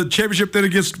through the championship then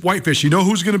against Whitefish. You know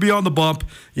who's going to be on the bump.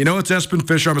 You know it's Espen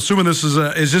Fisher. I'm assuming this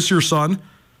is this your son?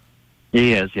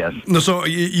 He is, yes. So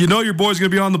you know your boy's going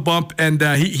to be on the bump, and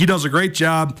he does a great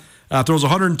job. Throws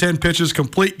 110 pitches,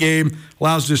 complete game,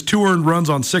 allows just 2 earned runs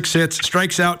on 6 hits,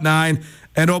 strikes out 9.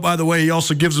 And, oh, by the way, he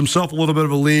also gives himself a little bit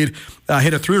of a lead.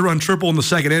 Hit a 3-run triple in the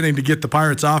second inning to get the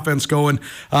Pirates offense going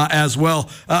as well.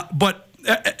 But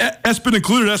Espen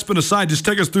included, Espen aside, just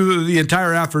take us through the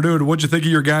entire afternoon. What'd you think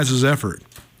of your guys' effort?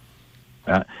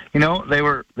 They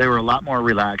were a lot more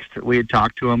relaxed. We had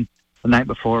talked to them the night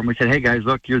before, and we said, hey, guys,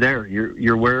 look, you're there.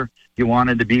 You're where you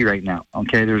wanted to be right now.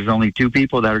 Okay, there's only 2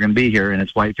 people that are going to be here, and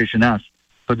it's Whitefish and us.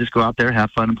 So just go out there,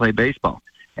 have fun, and play baseball.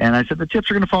 And I said, the chips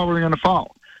are going to fall where they're going to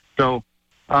fall. So,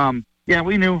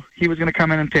 we knew he was going to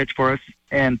come in and pitch for us.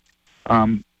 And,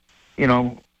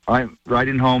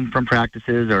 riding home from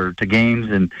practices or to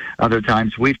games and other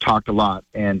times, we've talked a lot.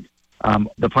 And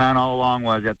the plan all along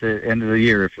was at the end of the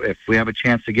year, if we have a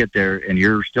chance to get there and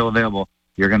you're still available,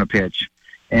 you're going to pitch.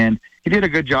 And he did a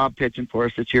good job pitching for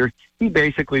us this year. He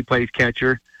basically plays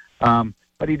catcher,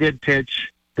 but he did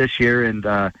pitch this year.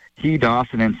 And he,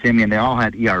 Dawson, and Simeon, they all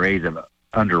had ERAs of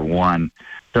under 1.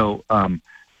 So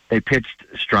they pitched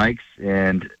strikes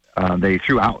and they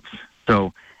threw outs.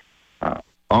 So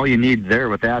all you need there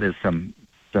with that is some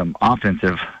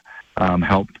offensive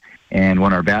help. And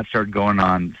when our bats started going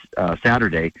on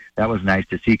Saturday, that was nice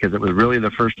to see because it was really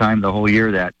the first time the whole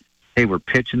year that, hey, we're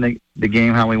pitching the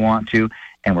game how we want to,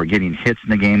 and we're getting hits in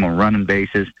the game, we're running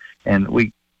bases, and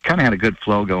we kind of had a good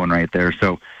flow going right there.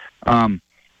 So,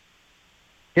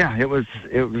 it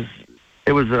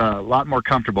was a lot more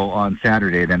comfortable on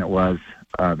Saturday than it was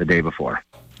the day before.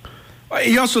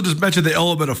 You also just mentioned the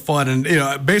element of fun,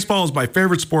 and baseball is my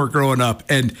favorite sport growing up,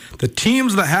 and the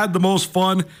teams that had the most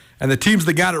fun and the teams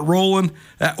that got it rolling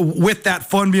with that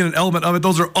fun being an element of it,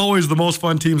 those are always the most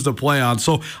fun teams to play on.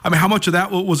 So, how much of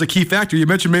that was a key factor? You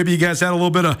mentioned maybe you guys had a little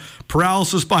bit of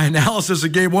paralysis by analysis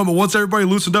in game 1, but once everybody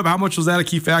loosened up, how much was that a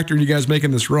key factor in you guys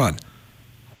making this run?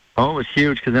 Oh, it was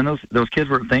huge because then those kids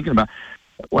were thinking about,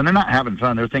 when they're not having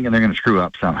fun, they're thinking they're going to screw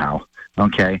up somehow.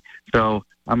 Okay, so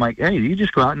I'm like, hey, you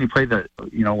just go out and you play the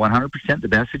 100% the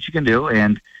best that you can do,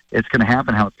 and it's going to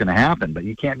happen how it's going to happen. But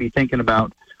you can't be thinking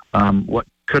about what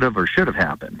could have or should have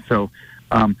happened. So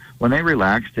when they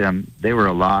relaxed, they were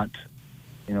a lot,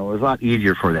 it was a lot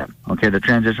easier for them. Okay, the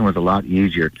transition was a lot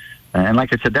easier. And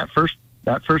like I said, that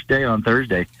first day on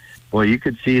Thursday, boy, you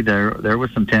could see there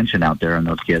was some tension out there in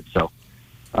those kids. So,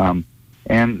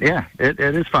 it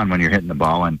is fun when you're hitting the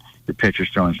ball and your pitcher's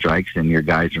throwing strikes and your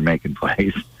guys are making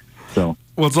plays. So.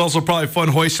 Well, it's also probably fun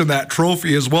hoisting that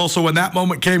trophy as well. So when that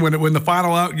moment came, when the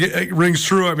final out rings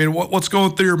true, what's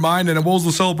going through your mind, and what was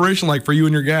the celebration like for you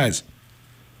and your guys?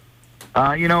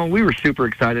 We were super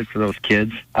excited for those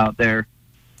kids out there.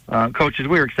 Coaches,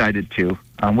 we were excited too.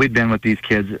 We've been with these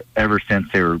kids ever since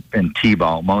they were in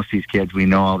T-ball. Most of these kids, we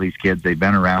know all these kids. They've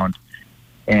been around.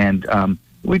 And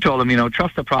we told them,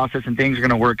 trust the process and things are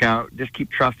going to work out. Just keep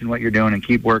trusting what you're doing and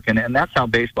keep working. And that's how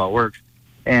baseball works.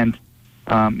 And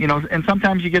and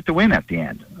sometimes you get the win at the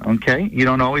end, okay? You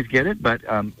don't always get it, but,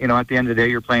 at the end of the day,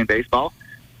 you're playing baseball.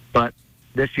 But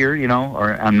this year,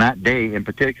 or on that day in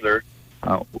particular,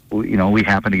 we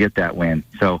happened to get that win.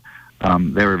 So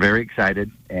they were very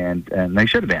excited, and they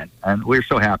should have been. And we're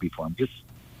so happy for them.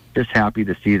 Just happy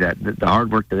to see that the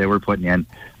hard work that they were putting in,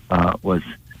 was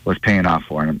paying off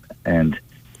for him. And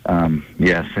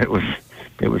yes, it was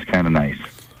kind of nice.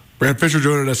 Brad Fisher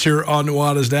joining us here on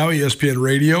Nuanez Now, ESPN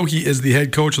Radio. He is the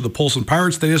head coach of the Polson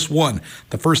Pirates. They just won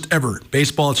the first ever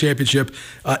baseball championship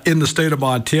in the state of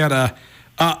Montana.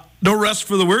 No rest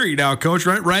for the weary now, Coach,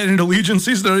 right? Right into Legion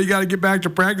season. You got to get back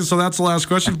to practice, so that's the last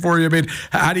question for you. I mean,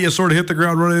 how do you sort of hit the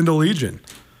ground running into Legion?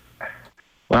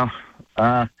 Well,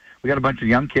 we got a bunch of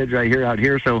young kids out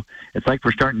here, so it's like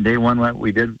we're starting day one what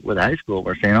we did with high school.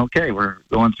 We're saying, okay, we're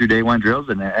going through day one drills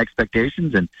and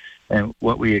expectations and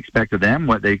what we expect of them,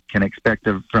 what they can expect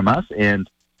from us, and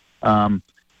we're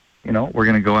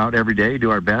going to go out every day, do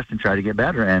our best, and try to get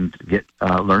better and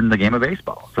learn the game of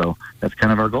baseball. So that's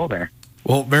kind of our goal there.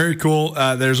 Well, very cool.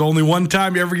 There's only one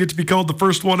time you ever get to be called the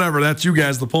first one ever. That's you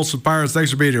guys, the Polson Pirates.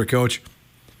 Thanks for being here, Coach.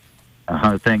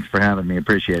 Thanks for having me.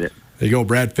 Appreciate it. There you go,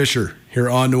 Brad Fisher here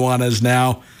on Nuanez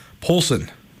Now. Polson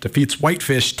defeats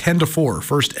Whitefish 10-4,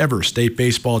 first ever state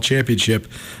baseball championship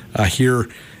here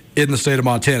in the state of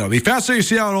Montana. It'll be fascinating to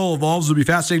see how it all evolves. It'll be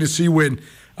fascinating to see when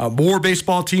more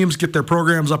baseball teams get their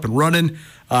programs up and running.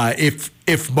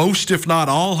 If most, if not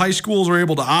all, high schools are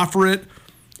able to offer it.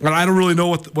 And I don't really know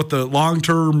what the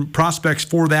long-term prospects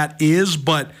for that is,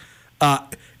 but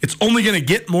it's only going to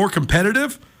get more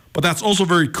competitive. But that's also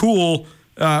very cool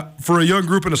for a young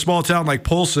group in a small town like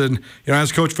Polson.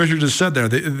 As Coach Fisher just said there,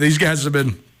 these guys have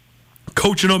been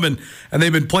coaching them, and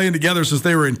they've been playing together since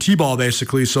they were in T-ball,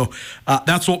 basically. So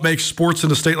that's what makes sports in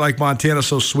a state like Montana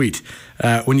so sweet,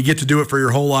 when you get to do it for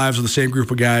your whole lives with the same group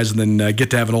of guys and then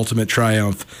get to have an ultimate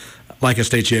triumph like a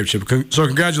state championship. So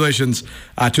congratulations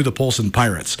to the Polson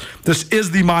Pirates. This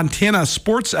is the Montana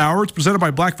Sports Hour. It's presented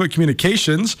by Blackfoot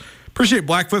Communications. Appreciate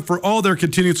Blackfoot for all their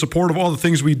continued support of all the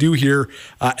things we do here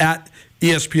at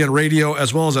ESPN Radio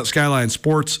as well as at Skyline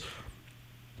Sports.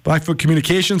 Blackfoot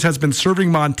Communications has been serving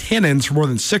Montanans for more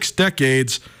than 6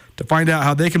 decades. To find out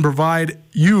how they can provide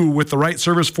you with the right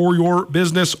service for your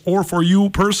business or for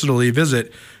you personally,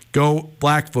 visit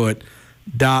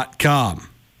goblackfoot.com.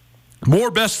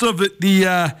 More best of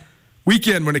the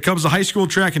weekend when it comes to high school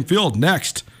track and field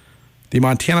next. The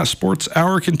Montana Sports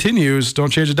Hour continues. Don't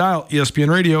change the dial.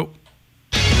 ESPN Radio.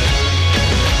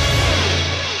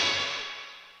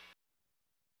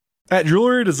 At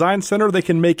Jewelry Design Center, they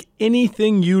can make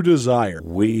anything you desire.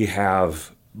 We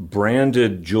have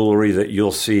branded jewelry that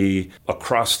you'll see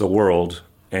across the world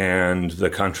and the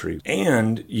country.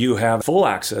 And you have full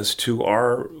access to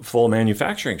our full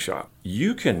manufacturing shop.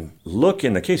 You can look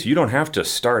in the case. You don't have to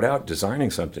start out designing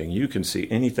something. You can see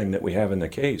anything that we have in the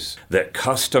case that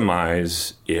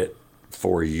customize it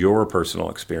for your personal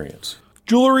experience.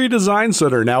 Jewelry Design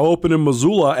Center, now open in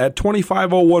Missoula at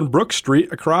 2501 Brook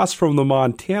Street, across from the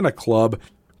Montana Club.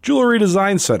 Jewelry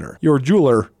Design Center, your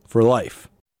jeweler for life.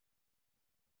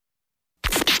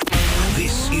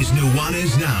 This is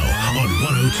Nuanez Now on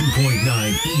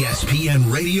 102.9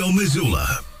 ESPN Radio Missoula.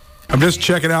 I'm just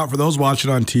checking out, for those watching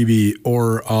on TV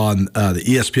or on the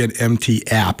ESPN MT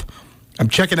app, I'm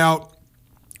checking out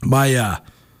my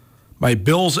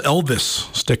Bills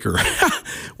Elvis sticker.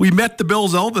 We met the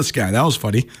Bills Elvis guy. That was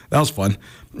funny. That was fun.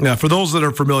 For those that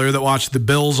are familiar, that watch the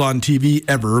Bills on TV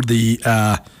ever,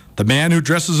 the man who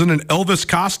dresses in an Elvis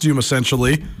costume,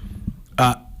 essentially,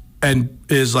 and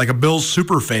is like a Bills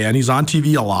super fan. He's on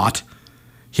TV a lot.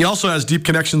 He also has deep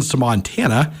connections to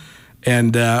Montana,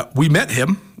 and we met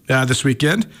him this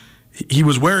weekend. He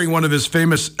was wearing one of his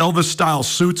famous Elvis-style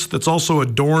suits that's also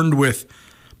adorned with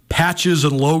patches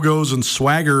and logos and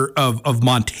swagger of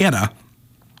Montana.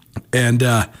 And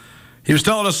he was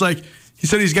telling us, he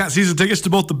said he's got season tickets to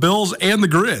both the Bills and the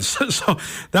Grizz. So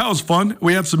that was fun.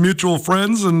 We had some mutual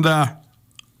friends, and there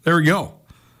we go.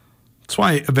 That's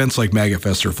why events like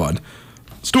MAGAFest are fun.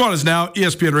 It's Nuanez Now,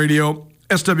 ESPN Radio,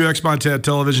 SWX Montana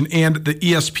Television, and the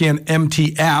ESPN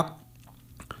MT app.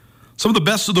 Some of the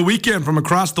best of the weekend from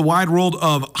across the wide world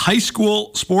of high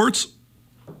school sports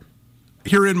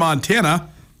here in Montana.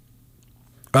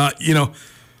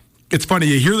 It's funny,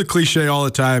 you hear the cliche all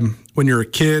the time when you're a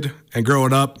kid and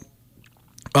growing up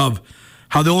of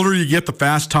how the older you get, the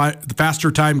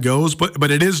faster time goes,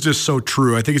 but it is just so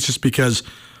true. I think it's just because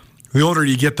the older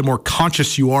you get, the more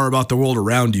conscious you are about the world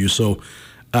around you. So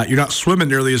you're not swimming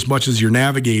nearly as much as you're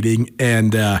navigating.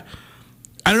 And I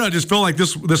don't know, I just feel like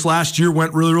this last year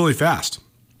went really, really fast,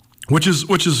 which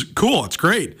is cool. It's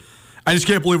great. I just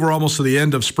can't believe we're almost to the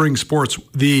end of spring sports.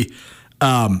 The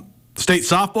state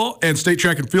softball and state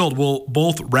track and field will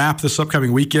both wrap this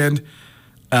upcoming weekend.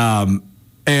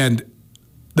 And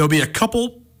there'll be a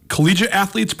couple collegiate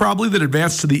athletes probably that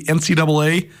advance to the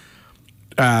NCAA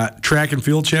track and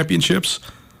field championships.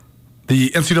 The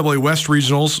NCAA West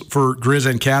regionals for Grizz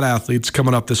and Cat athletes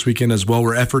coming up this weekend as well.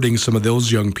 We're efforting some of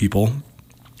those young people.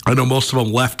 I know most of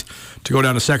them left to go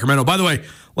down to Sacramento. By the way,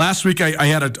 last week I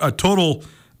had a total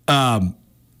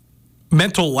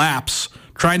mental lapse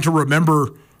trying to remember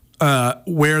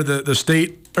where the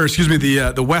state, or excuse me,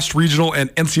 the West Regional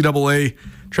and NCAA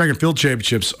track and field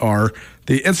championships are.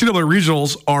 The NCAA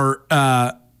regionals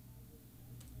are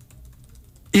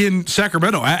in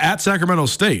Sacramento, at Sacramento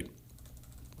State.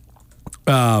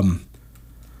 So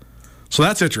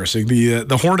that's interesting.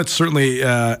 The Hornets certainly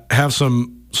have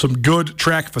some good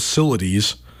track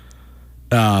facilities.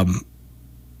 And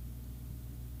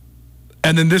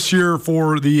then this year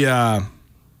for the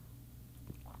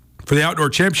outdoor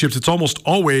championships, it's almost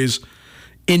always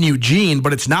in Eugene,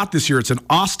 but it's not this year. It's in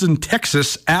Austin,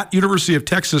 Texas, at University of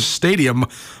Texas Stadium,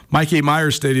 Mike A.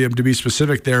 Myers Stadium to be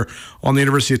specific, there on the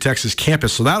University of Texas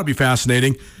campus. So that'll be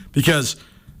fascinating because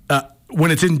when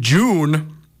it's in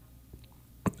June,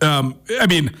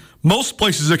 most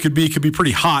places it could be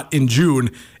pretty hot in June.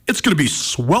 It's going to be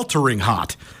sweltering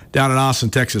hot down in Austin,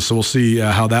 Texas. So we'll see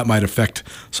how that might affect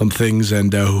some things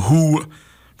and who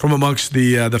from amongst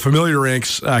the familiar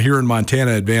ranks here in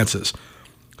Montana advances.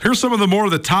 Here's some of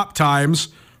the top times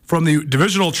from the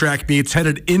divisional track meets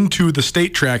headed into the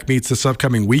state track meets this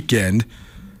upcoming weekend.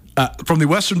 From the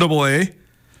Western AA,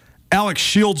 Alex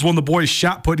Shields won the boys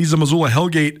shot put. He's a Missoula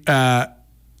Hellgate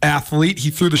athlete. He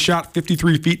threw the shot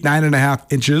 53 feet,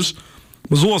 9.5 inches.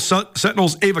 Missoula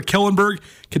Sentinels' Ava Kellenberg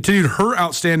continued her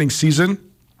outstanding season.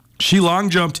 She long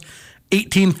jumped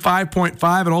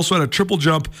 18.5.5 and also had a triple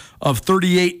jump of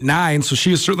 38.9. So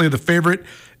she is certainly the favorite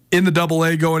in the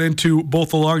AA going into both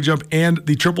the long jump and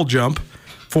the triple jump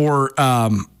for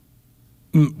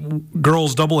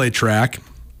girls AA track.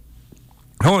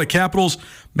 Helena Capitals'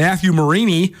 Matthew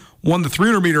Marini won the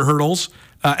 300-meter hurdles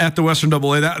at the Western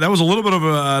AA. That was a little bit of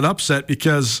an upset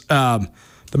because the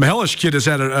Mihelish kid has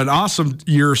had an awesome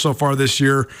year so far this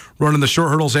year, running the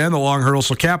short hurdles and the long hurdles.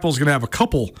 So Capitals going to have a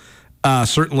couple,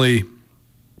 certainly,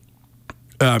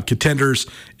 contenders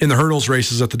in the hurdles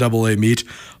races at the AA meet.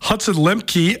 Hudson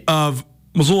Lemke of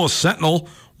Missoula Sentinel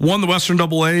won the Western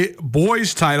AA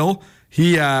boys title.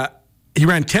 He ran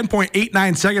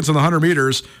 10.89 seconds on the 100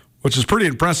 meters, which is pretty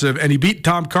impressive, and he beat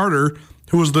Tom Carter,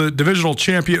 who was the divisional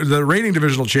champion, the reigning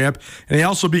divisional champ, and he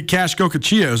also beat Cash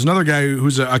Gokachia, who's another guy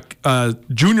who's a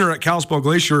junior at Kalispell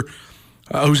Glacier,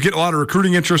 who's getting a lot of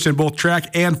recruiting interest in both track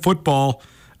and football.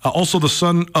 Also the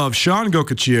son of Sean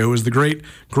Gokachia, who was the great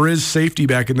Grizz safety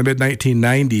back in the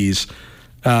mid-1990s.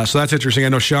 So that's interesting. I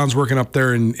know Sean's working up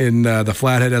there in the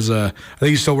Flathead I think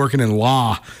he's still working in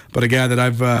law, but a guy that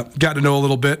I've gotten to know a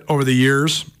little bit over the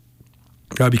years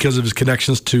because of his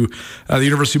connections to the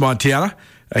University of Montana.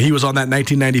 He was on that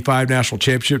 1995 national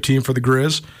championship team for the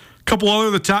Grizz. A couple other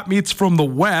of the top meets from the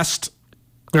West,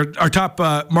 or our top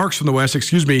marks from the West,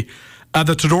 excuse me.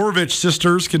 The Todorovich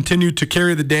sisters continued to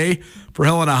carry the day for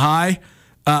Helena High.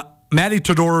 Maddie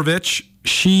Todorovich,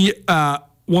 she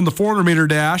won the 400-meter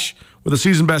dash with a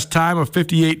season-best time of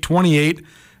 58.28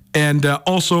 and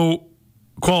also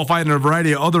qualified in a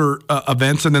variety of other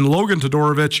events. And then Logan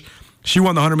Todorovich, she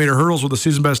won the 100-meter hurdles with a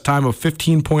season-best time of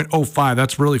 15.05.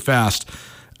 That's really fast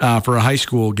for a high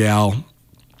school gal.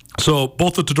 So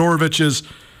both the Todoroviches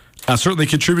certainly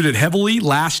contributed heavily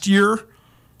last year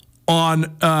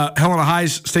on Helena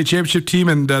High's state championship team,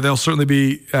 and they'll certainly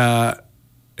be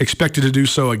expected to do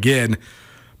so again.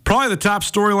 Probably the top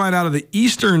storyline out of the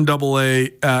Eastern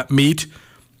AA meet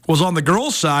was on the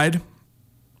girls' side.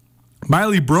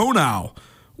 Miley Bronow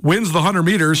wins the 100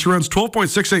 meters. She runs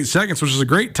 12.68 seconds, which is a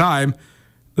great time.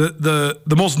 The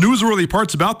most newsworthy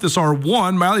parts about this are,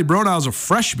 one, Miley Bronow is a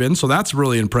freshman, so that's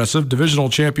really impressive. Divisional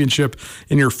championship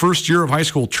in your first year of high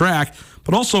school track.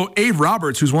 But also Ave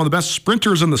Roberts, who's one of the best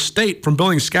sprinters in the state from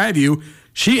Billings Skyview.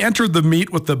 She entered the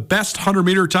meet with the best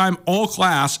 100-meter time all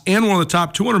class and one of the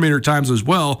top 200-meter times as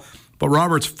well. But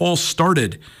Roberts false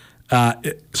started,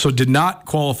 so did not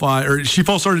qualify, or she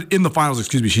false started in the finals,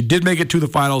 excuse me. She did make it to the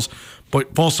finals,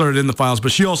 but false started in the finals.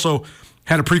 But she also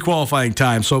had a pre-qualifying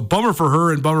time. So bummer for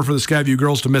her and bummer for the Skyview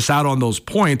girls to miss out on those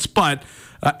points. But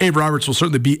Ave Roberts will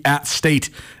certainly be at state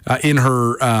in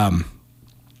her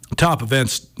top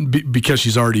events because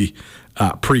she's already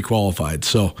pre-qualified.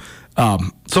 So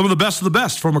some of the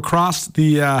best from across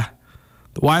the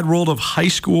wide world of high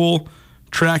school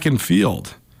track and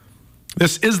field.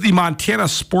 This is the Montana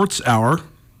Sports Hour,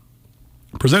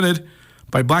 presented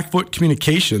by Blackfoot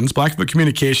Communications. Blackfoot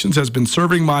Communications has been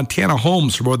serving Montana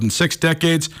homes for more than 6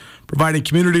 decades, providing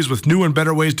communities with new and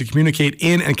better ways to communicate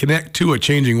in and connect to a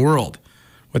changing world.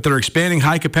 With their expanding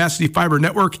high-capacity fiber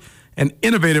network and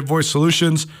innovative voice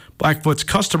solutions. Blackfoot's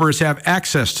customers have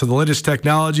access to the latest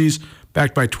technologies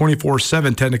backed by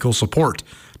 24/7 technical support.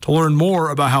 To learn more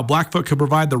about how Blackfoot can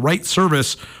provide the right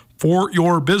service for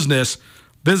your business,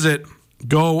 visit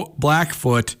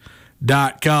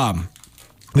goblackfoot.com.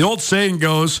 The old saying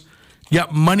goes, you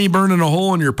got money burning a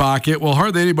hole in your pocket. Well,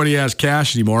 hardly anybody has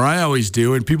cash anymore. I always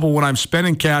do. And people, when I'm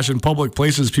spending cash in public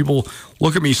places, people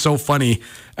look at me so funny.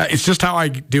 It's just how I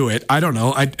do it. I don't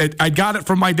know. I got it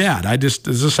from my dad. This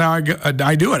is how I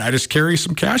do it. I just carry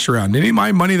some cash around. Any of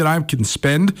my money that I can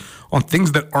spend on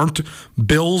things that aren't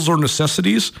bills or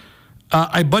necessities,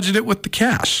 I budget it with the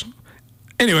cash.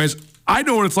 Anyways, I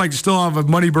know what it's like to still have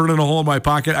money burning a hole in my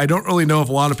pocket. I don't really know if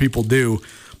a lot of people do.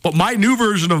 But my new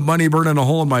version of money burning a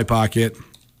hole in my pocket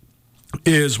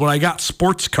is when I got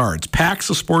sports cards, packs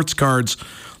of sports cards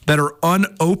that are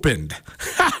unopened.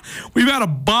 We've had a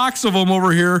box of them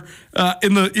over here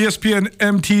in the ESPN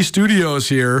MT studios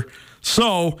here.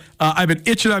 So I've been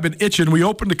itching. We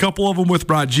opened a couple of them with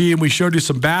Raji, and we showed you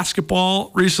some basketball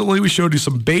recently. We showed you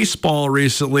some baseball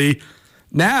recently.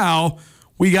 Now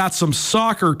we got some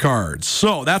soccer cards.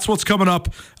 So that's what's coming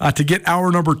up to get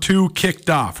hour number 2 kicked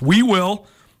off. We will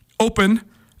open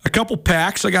a couple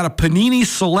packs. I got a Panini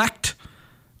Select,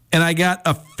 and I got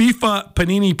a FIFA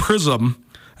Panini Prism,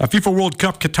 a FIFA World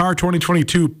Cup Qatar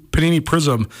 2022 Panini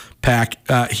Prism pack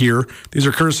here. These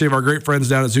are courtesy of our great friends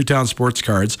down at Zootown Sports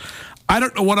Cards. I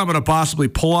don't know what I'm going to possibly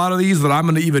pull out of these that I'm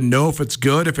going to even know if it's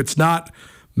good. If it's not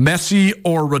Messi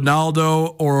or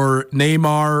Ronaldo or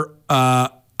Neymar,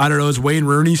 I don't know, does Wayne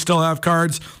Rooney still have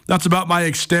cards? That's about my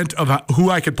extent of who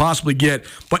I could possibly get.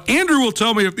 But Andrew will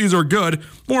tell me if these are good.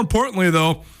 More importantly,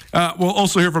 though, we'll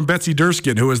also hear from Betsy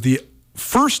Durskin, who is the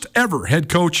first ever head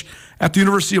coach at the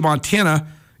University of Montana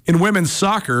in women's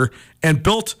soccer and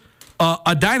built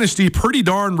a dynasty pretty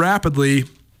darn rapidly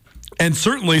and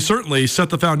certainly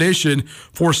set the foundation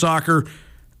for soccer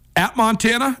at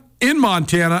Montana, in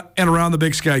Montana, and around the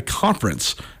Big Sky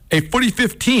Conference. A Footy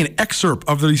 15 excerpt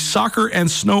of the Soccer and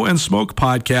Snow and Smoke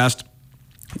podcast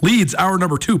leads hour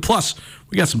number 2. Plus,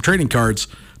 we got some trading cards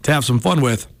to have some fun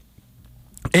with.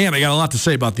 And I got a lot to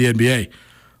say about the NBA.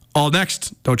 All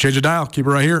next. Don't change the dial. Keep it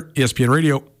right here. ESPN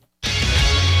Radio.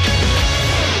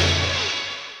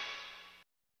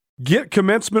 Get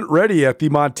commencement ready at the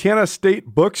Montana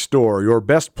State Bookstore, your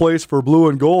best place for blue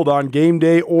and gold on game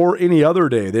day or any other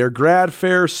day. Their grad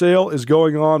fair sale is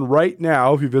going on right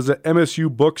now if you visit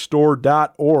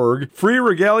msubookstore.org. Free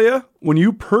regalia when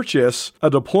you purchase a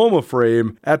diploma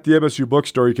frame at the MSU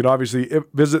Bookstore. You can obviously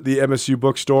visit the MSU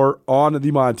Bookstore on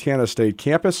the Montana State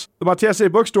campus. The Montana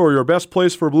State Bookstore, your best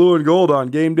place for blue and gold on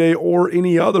game day or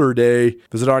any other day.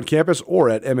 Visit on campus or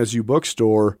at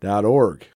msubookstore.org.